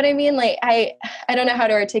 you know what I mean? Like, I don't know how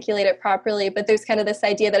to articulate it properly, but there's kind of this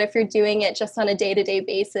idea that if you're doing it just on a day-to-day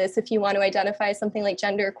basis, if you want to identify something like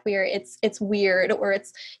genderqueer, it's weird or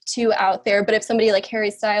it's too out there. But if somebody like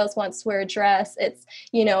Harry Styles wants to wear a dress, it's,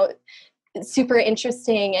 super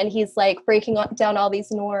interesting. And he's like breaking down all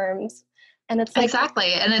these norms. And it's like,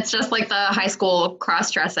 exactly. And it's just like the high school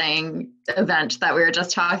cross-dressing event that we were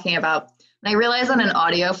just talking about. And I realize in an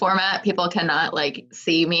audio format, people cannot like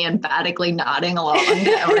see me emphatically nodding along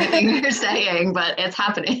to everything you're saying, but it's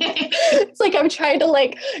happening. It's like I'm trying to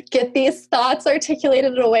like get these thoughts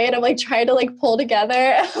articulated in a way, and I'm like trying to like pull together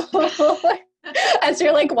as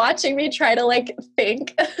you're like watching me try to like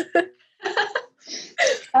think.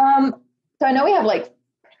 So I know we have like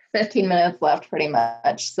 15 minutes left pretty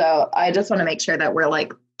much. So I just want to make sure that we're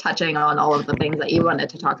like touching on all of the things that you wanted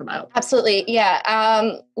to talk about. Absolutely.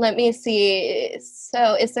 Yeah. Let me see.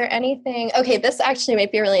 So is there anything, okay, this actually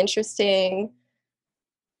might be a really interesting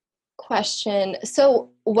question. So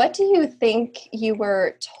what do you think you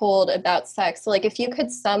were told about sex? So like if you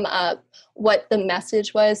could sum up what the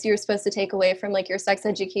message was you were supposed to take away from like your sex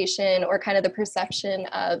education or kind of the perception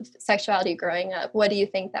of sexuality growing up, what do you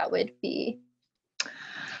think that would be?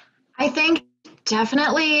 I think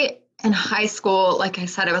definitely in high school, like I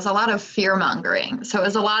said, it was a lot of fear mongering. So it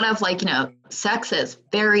was a lot of like, sex is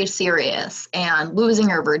very serious and losing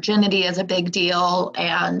your virginity is a big deal.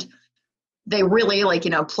 And they really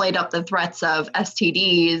played up the threats of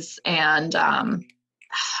STDs. And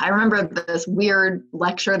I remember this weird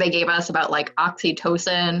lecture they gave us about like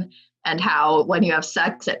oxytocin and how when you have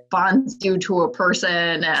sex, it bonds you to a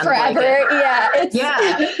person and forever.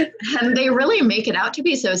 Yeah. And they really make it out to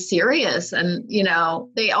be so serious. And,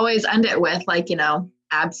 they always end it with like,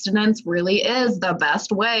 abstinence really is the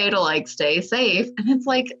best way to like stay safe. And it's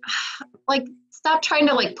like stop trying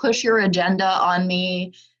to like push your agenda on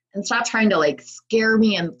me and stop trying to like scare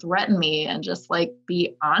me and threaten me and just like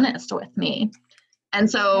be honest with me. And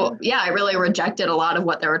so, I really rejected a lot of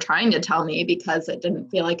what they were trying to tell me because it didn't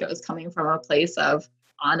feel like it was coming from a place of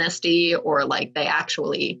honesty or like they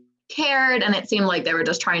actually cared. And it seemed like they were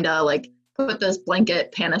just trying to like put this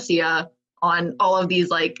blanket panacea on all of these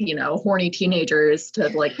like, horny teenagers to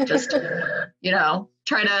like just,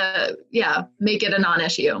 try to, make it a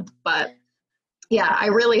non-issue. But I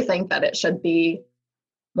really think that it should be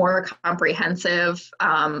more comprehensive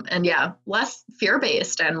and less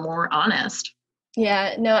fear-based and more honest.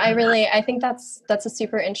 Yeah, no, I think that's a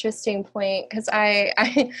super interesting point because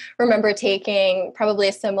I remember taking probably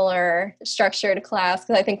a similar structured class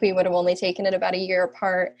because I think we would have only taken it about a year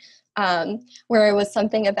apart, where it was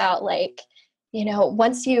something about like,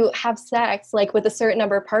 once you have sex, like with a certain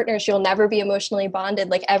number of partners, you'll never be emotionally bonded.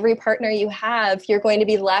 Like every partner you have, you're going to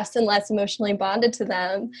be less and less emotionally bonded to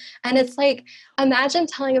them. And it's like, imagine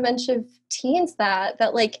telling a bunch of teens that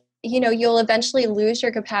like, you'll eventually lose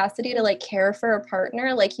your capacity to like care for a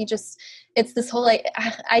partner. Like it's this whole, like,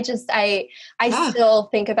 I still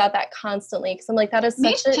think about that constantly. Cause I'm like, that is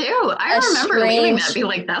such Me too. I remember reading that, be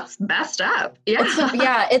like, that's messed up.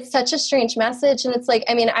 Yeah. It's such a strange message. And it's like,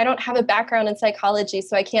 I mean, I don't have a background in psychology,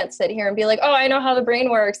 so I can't sit here and be like, oh, I know how the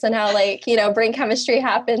brain works and how like, brain chemistry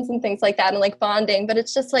happens and things like that and like bonding. But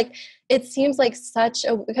it's just like, it seems like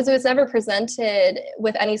because it was never presented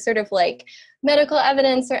with any sort of like medical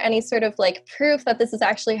evidence or any sort of like proof that this is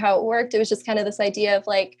actually how it worked. It was just kind of this idea of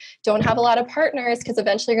like, don't have a lot of partners because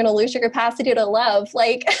eventually you're going to lose your capacity to love.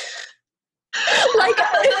 Like,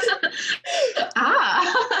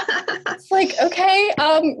 it's like, okay,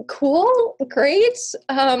 cool, great.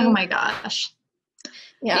 Oh my gosh.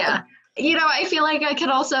 Yeah. I feel like I could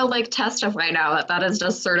also like testify now that is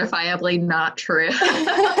just certifiably not true.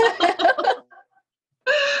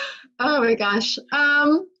 Oh my gosh.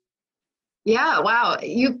 Yeah, wow.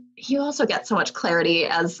 You also get so much clarity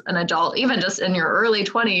as an adult, even just in your early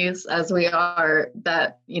 20s as we are,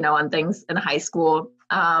 that, on things in high school.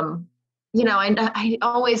 I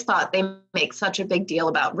always thought they make such a big deal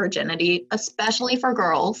about virginity, especially for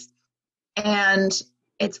girls. And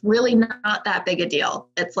it's really not that big a deal.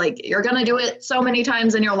 It's like, you're going to do it so many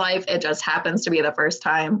times in your life. It just happens to be the first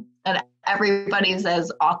time. And everybody's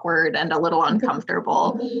as awkward and a little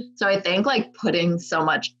uncomfortable. So I think like putting so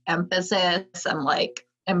much emphasis and like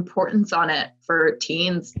importance on it for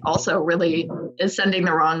teens also really is sending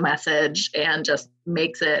the wrong message and just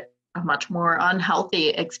makes it a much more unhealthy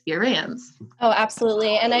experience. Oh,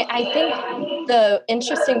 absolutely. And I think the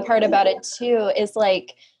interesting part about it too is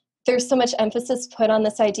like, there's so much emphasis put on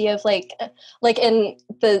this idea of like in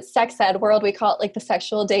the sex ed world, we call it like the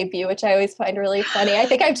sexual debut, which I always find really funny. I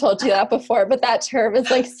think I've told you that before, but that term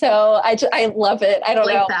is like, so I love it. I don't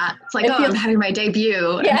know. That. It's like, I'm having my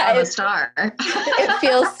debut and I'm a star. It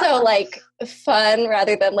feels so like fun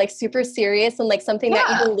rather than like super serious and like something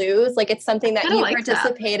that you lose. Like it's something that you like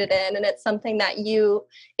participated in and it's something that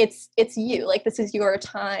it's you, like this is your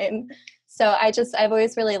time. So I've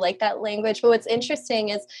always really liked that language. But what's interesting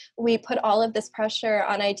is we put all of this pressure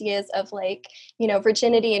on ideas of like,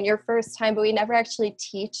 virginity and your first time, but we never actually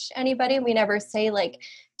teach anybody. We never say like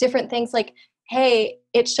different things like, hey,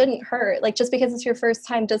 it shouldn't hurt. Like just because it's your first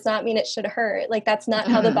time does not mean it should hurt. Like that's not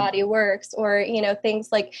how the body works. Or, things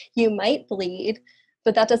like you might bleed,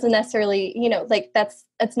 but that doesn't necessarily, like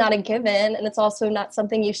it's not a given. And it's also not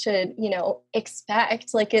something you should,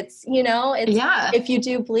 expect. Like it's, if you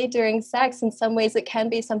do bleed during sex, in some ways it can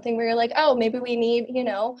be something where you're like, oh, maybe we need,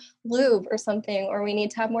 lube or something, or we need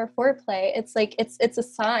to have more foreplay. It's like, it's a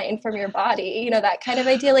sign from your body, that kind of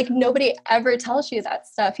idea. Like nobody ever tells you that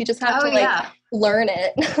stuff. You just have to learn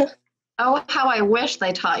it. Oh, how I wish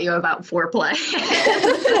they taught you about foreplay.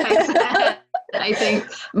 I think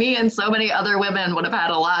me and so many other women would have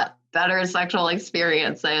had a lot better sexual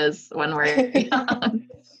experiences when we're young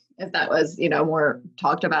if that was, more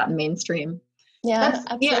talked about in mainstream. Yeah,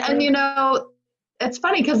 absolutely. And it's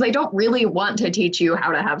funny because they don't really want to teach you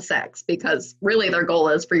how to have sex because really their goal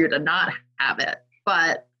is for you to not have it.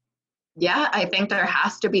 But yeah, I think there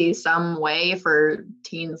has to be some way for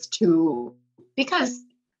teens to, because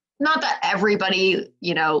not that everybody,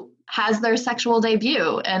 has their sexual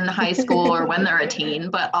debut in high school or when they're a teen,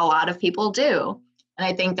 but a lot of people do. And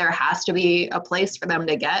I think there has to be a place for them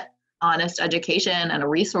to get honest education and a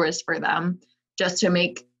resource for them just to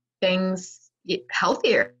make things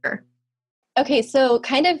healthier. Okay, so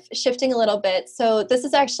kind of shifting a little bit. So this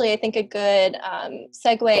is actually, I think, a good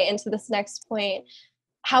segue into this next point.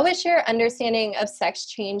 How has your understanding of sex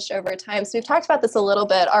changed over time? So we've talked about this a little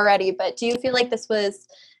bit already, but do you feel like this was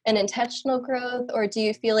an intentional growth, or do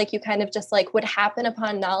you feel like you kind of just like would happen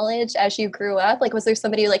upon knowledge as you grew up? Like, was there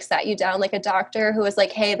somebody who like sat you down, like a doctor who was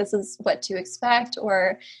like, hey, this is what to expect,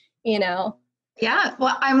 or, Yeah,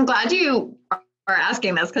 well, I'm glad you are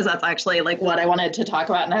asking this because that's actually like what I wanted to talk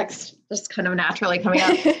about next, just kind of naturally coming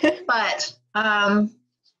up. But I've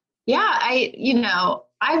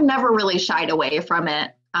never really shied away from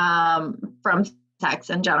it, from sex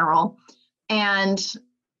in general. And,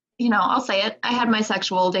 I'll say it, I had my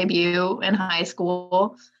sexual debut in high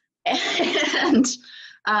school and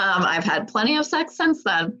I've had plenty of sex since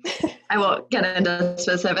then. I won't get into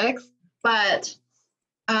specifics, but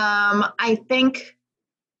I think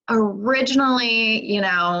originally,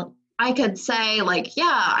 I could say like,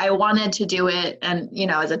 yeah, I wanted to do it. And,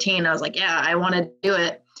 as a teen, I was like, yeah, I want to do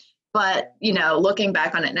it. But, looking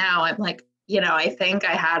back on it now, I'm like, I think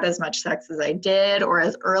I had as much sex as I did or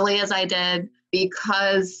as early as I did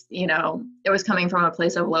because, it was coming from a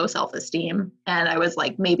place of low self-esteem. And I was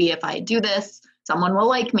like, maybe if I do this, someone will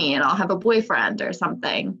like me and I'll have a boyfriend or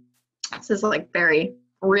something. This is like very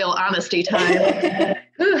real honesty time.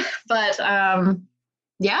 But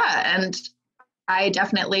yeah, and I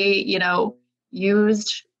definitely,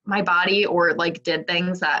 used my body or like did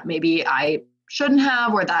things that maybe I shouldn't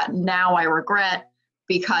have or that now I regret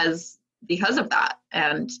because of that.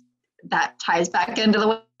 And that ties back into the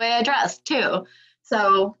way I dress too.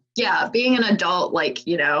 So yeah, being an adult, like,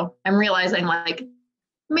 I'm realizing like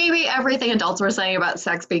maybe everything adults were saying about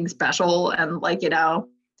sex being special and like,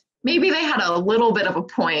 maybe they had a little bit of a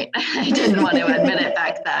point. I didn't want to admit it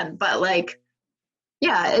back then, but like,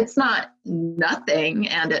 yeah, it's not nothing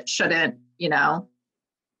and it shouldn't, oh,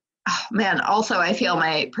 man, also I feel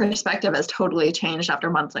my perspective has totally changed after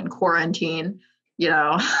months in quarantine,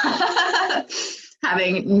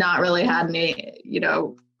 having not really had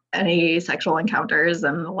any sexual encounters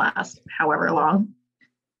in the last however long.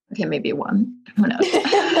 Okay, maybe one, who knows?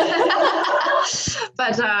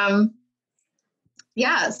 But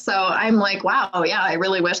yeah, so I'm like, wow, yeah, I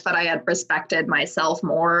really wish that I had respected myself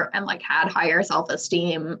more and like had higher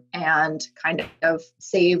self-esteem and kind of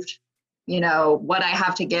saved, what I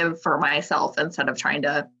have to give for myself instead of trying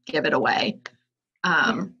to give it away.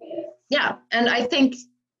 Yeah. And I think,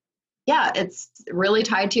 yeah, it's really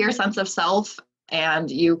tied to your sense of self and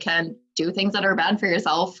you can do things that are bad for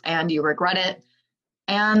yourself and you regret it.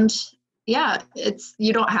 And yeah,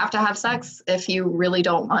 you don't have to have sex if you really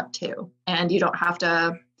don't want to, and you don't have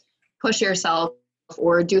to push yourself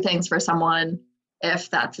or do things for someone if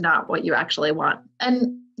that's not what you actually want.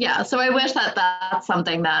 And yeah, so I wish that that's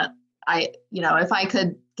something that if I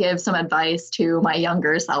could give some advice to my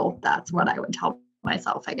younger self, that's what I would tell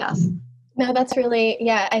myself, I guess. No, that's really,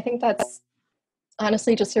 yeah, I think that's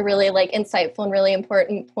honestly just a really like insightful and really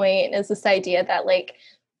important point is this idea that like,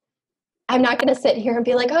 I'm not going to sit here and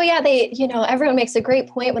be like, oh yeah, everyone makes a great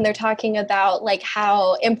point when they're talking about like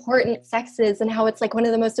how important sex is and how it's like one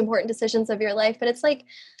of the most important decisions of your life. But it's like,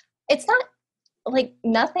 it's not like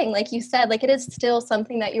nothing, like you said, like it is still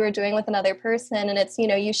something that you are doing with another person. And it's,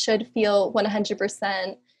 you should feel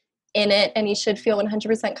 100% in it and you should feel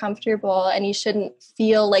 100% comfortable and you shouldn't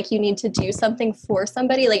feel like you need to do something for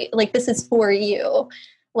somebody. Like this is for you.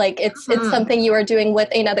 Like it's something you are doing with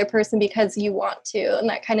another person because you want to, and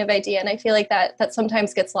that kind of idea. And I feel like that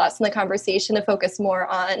sometimes gets lost in the conversation to focus more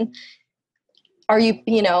on, are you,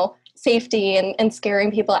 safety and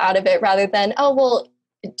scaring people out of it rather than, oh, well,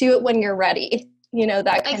 do it when you're ready.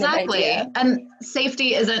 That kind of idea. And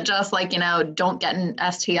safety isn't just like, don't get an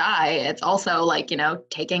STI. It's also like,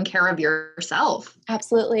 taking care of yourself.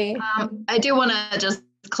 Absolutely. I do want to just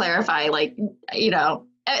clarify, like,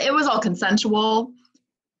 it was all consensual.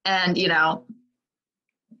 And,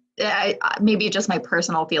 maybe just my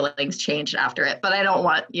personal feelings changed after it, but I don't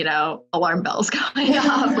want, alarm bells going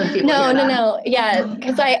off when people hear that. No. Yeah.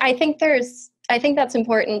 Because I think there's I think that's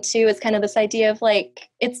important too, is kind of this idea of like,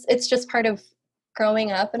 it's just part of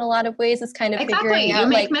growing up in a lot of ways, is kind of figuring out, you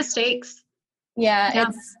make like, mistakes. yeah,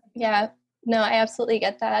 no, I absolutely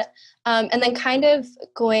get that. And then kind of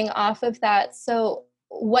going off of that, so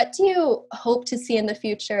what do you hope to see in the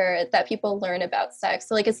future that people learn about sex?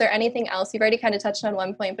 So like, is there anything else? You've already kind of touched on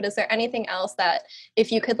one point, but is there anything else that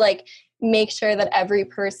if you could like make sure that every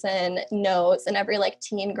person knows and every like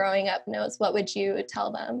teen growing up knows, what would you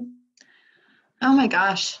tell them? Oh my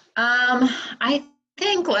gosh. I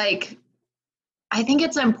think like, I think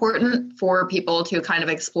it's important for people to kind of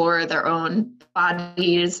explore their own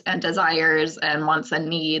bodies and desires and wants and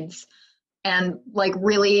needs, and like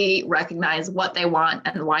really recognize what they want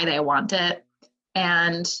and why they want it.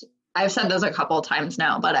 And I've said this a couple of times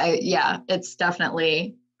now, but it's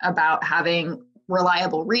definitely about having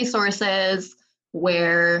reliable resources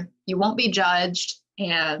where you won't be judged,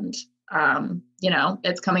 and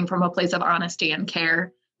it's coming from a place of honesty and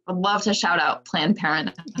care. I'd love to shout out Planned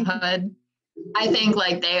Parenthood. I think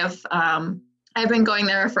like I've been going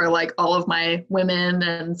there for like all of my women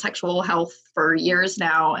and sexual health for years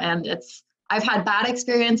now. And I've had bad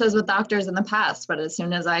experiences with doctors in the past, but as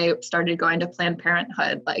soon as I started going to Planned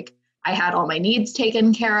Parenthood, like I had all my needs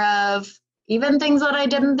taken care of, even things that I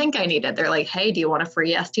didn't think I needed. They're like, hey, do you want a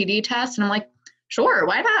free STD test? And I'm like, sure,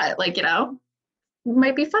 why not? Like,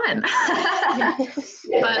 might be fun. But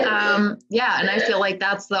and I feel like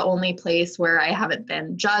that's the only place where I haven't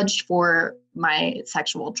been judged for my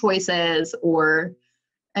sexual choices,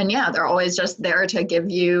 they're always just there to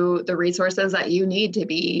give you the resources that you need to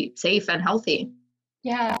be safe and healthy.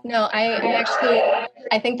 Yeah, no, I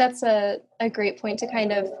think that's a great point to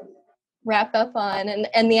kind of wrap up on,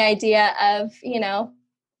 and the idea of,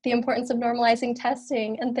 the importance of normalizing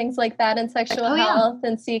testing and things like that, and sexual health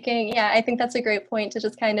and seeking. Yeah, I think that's a great point to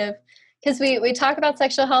just kind of, because we talk about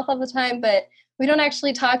sexual health all the time, but we don't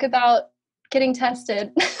actually talk about getting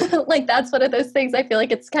tested. Like that's one of those things I feel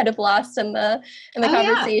like it's kind of lost in the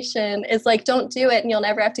conversation. Is like, don't do it and you'll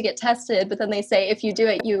never have to get tested. But then they say, if you do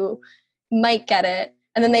it, you might get it.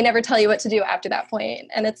 And then they never tell you what to do after that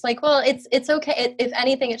point. And it's like, well, it's okay. If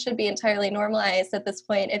anything, it should be entirely normalized at this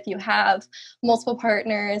point. If you have multiple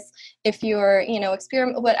partners, if you're,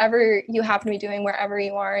 experiment, whatever you happen to be doing, wherever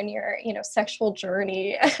you are in your, sexual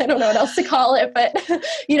journey, I don't know what else to call it, but,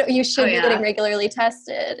 you should be getting regularly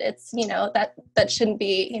tested. It's, that shouldn't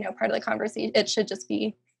be, part of the conversation. It should just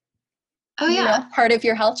be, part of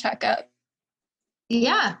your health checkup.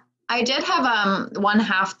 Yeah. I did have one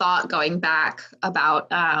half thought going back about,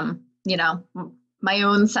 my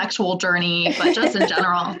own sexual journey, but just in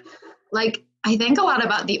general, like I think a lot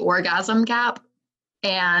about the orgasm gap,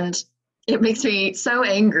 and it makes me so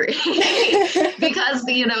angry because,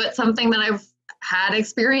 it's something that I've had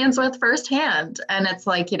experience with firsthand. And it's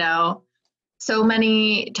like, so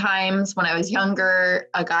many times when I was younger,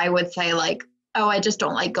 a guy would say like, oh, I just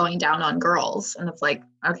don't like going down on girls. And it's like,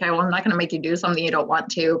 okay, well, I'm not going to make you do something you don't want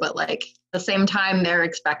to, but like at the same time, they're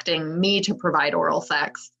expecting me to provide oral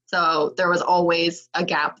sex. So there was always a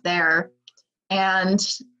gap there. And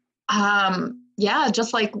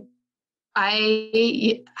just like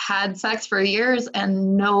I had sex for years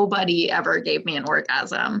and nobody ever gave me an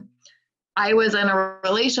orgasm. I was in a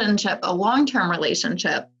relationship, a long-term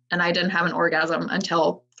relationship, and I didn't have an orgasm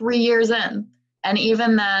until 3 years in. And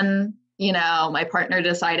even then, my partner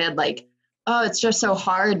decided like, oh, it's just so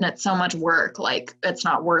hard and it's so much work. Like it's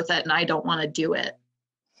not worth it and I don't want to do it.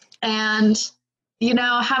 And,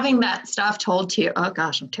 having that stuff told to you, oh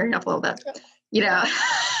gosh, I'm tearing up a little bit,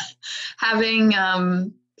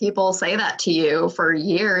 having people say that to you for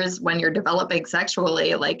years when you're developing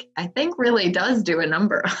sexually, like I think really does do a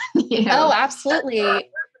number on you. Oh,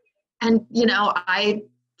 absolutely. And, I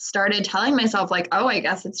started telling myself like, oh, I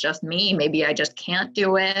guess it's just me. Maybe I just can't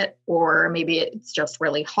do it, or maybe it's just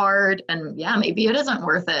really hard. And maybe it isn't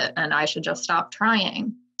worth it and I should just stop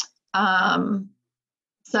trying.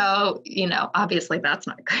 So, obviously that's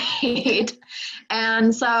not great.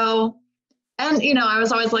 And so, I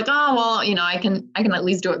was always like, oh, well, I can at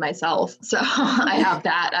least do it myself. So I have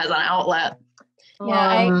that as an outlet.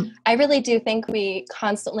 Yeah, I really do think we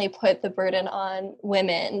constantly put the burden on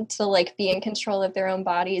women to like be in control of their own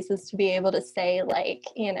bodies, is to be able to say like,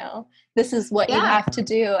 this is what you have to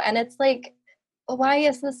do. And it's like, why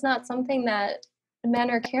is this not something that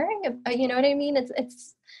men are caring about? You know what I mean?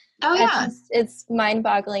 It's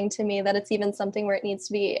mind-boggling to me that it's even something where it needs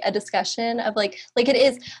to be a discussion of like it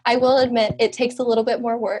is. I will admit it takes a little bit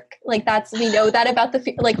more work. Like we know that about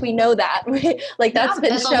we know that that's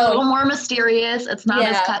been it's shown. A little more mysterious. It's not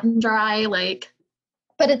as cut and dry. Like,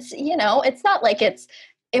 but it's it's not like it's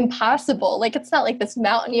impossible. Like, it's not like this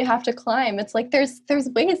mountain you have to climb. It's like there's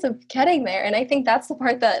ways of getting there. And I think that's the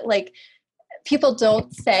part that like people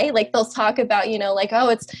don't say. Like, they'll talk about, you know, like, oh,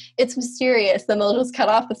 it's mysterious, then they'll just cut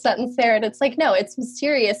off the sentence there. And it's like, no, it's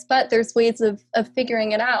mysterious, but there's ways of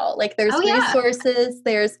figuring it out. Like, there's resources.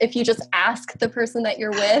 There's, if you just ask the person that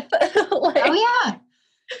you're with. Like, oh yeah,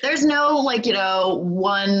 there's no like, you know,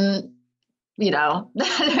 one, you know,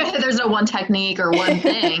 there's no one technique or one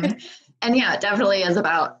thing. And yeah, it definitely is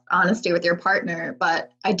about honesty with your partner.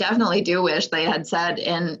 But I definitely do wish they had said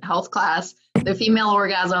in health class, the female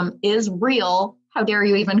orgasm is real. How dare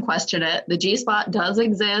you even question it? The G-spot does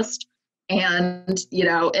exist. And, you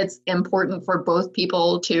know, it's important for both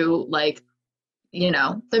people to, like, you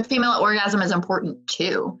know, the female orgasm is important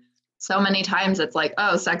too. So many times it's like,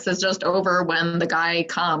 oh, sex is just over when the guy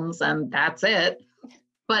comes and that's it.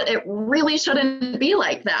 But it really shouldn't be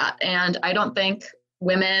like that. And I don't think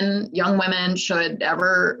young women should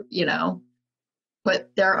ever, you know,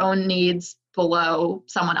 put their own needs below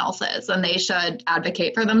someone else's, and they should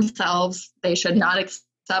advocate for themselves. They should not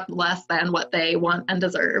accept less than what they want and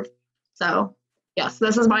deserve. So yes,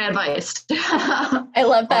 this is my advice. I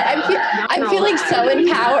love that. I'm feeling so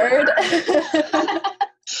empowered.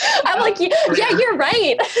 I'm like, yeah, you're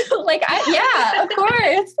right. Like, yeah, of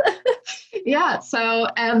course. Yeah. So,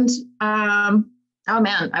 and, oh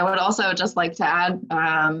man, I would also just like to add,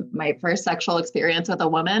 my first sexual experience with a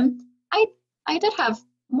woman, I did have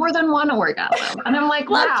more than one orgasm. And I'm like,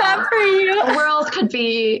 wow, that for you. The world could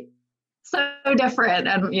be so different.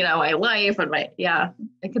 And, you know, my life and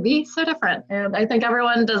it could be so different. And I think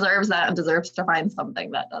everyone deserves that and deserves to find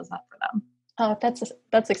something that does that for them. Oh, that's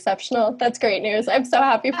exceptional. That's great news. I'm so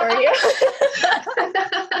happy for you.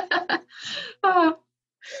 Oh.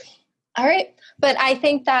 All right. But I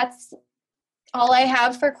think that's all I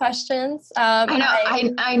have for questions.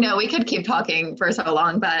 I know we could keep talking for so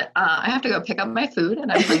long, but I have to go pick up my food and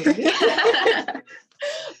I'm hungry.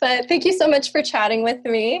 But thank you so much for chatting with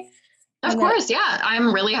me. Of course. Yeah.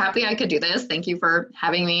 I'm really happy I could do this. Thank you for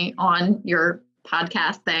having me on your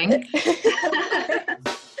podcast thing.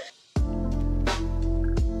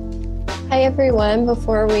 Hi, everyone.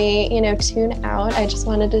 Before we, tune out, I just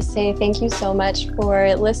wanted to say thank you so much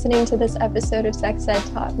for listening to this episode of Sex Ed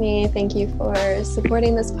Taught Me. Thank you for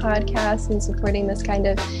supporting this podcast and supporting this kind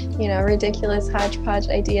of, ridiculous hodgepodge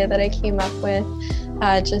idea that I came up with,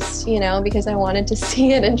 because I wanted to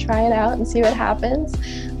see it and try it out and see what happens.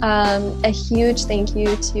 A huge thank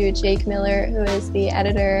you to Jake Miller, who is the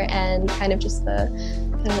editor and kind of just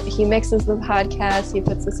he mixes the podcast, he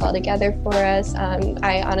puts this all together for us.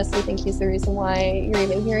 I honestly think he's the reason why you're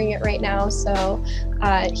even hearing it right now. So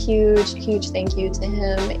huge thank you to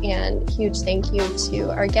him, and huge thank you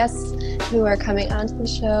to our guests who are coming onto the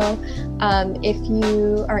show. If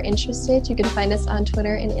you are interested, you can find us on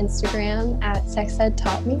Twitter and Instagram at Sex Ed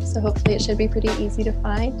Taught Me. So hopefully it should be pretty easy to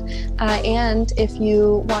find. And if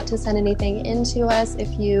you want to send anything in to us,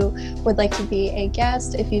 if you would like to be a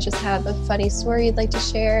guest, if you just have a funny story you'd like to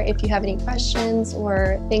share, if you have any questions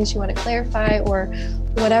or things you want to clarify or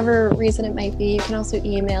whatever reason it might be, you can also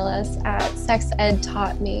email us at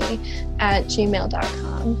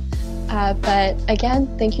sexedtaughtme@gmail.com. But again,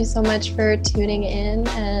 thank you so much for tuning in,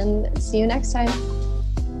 and see you next time.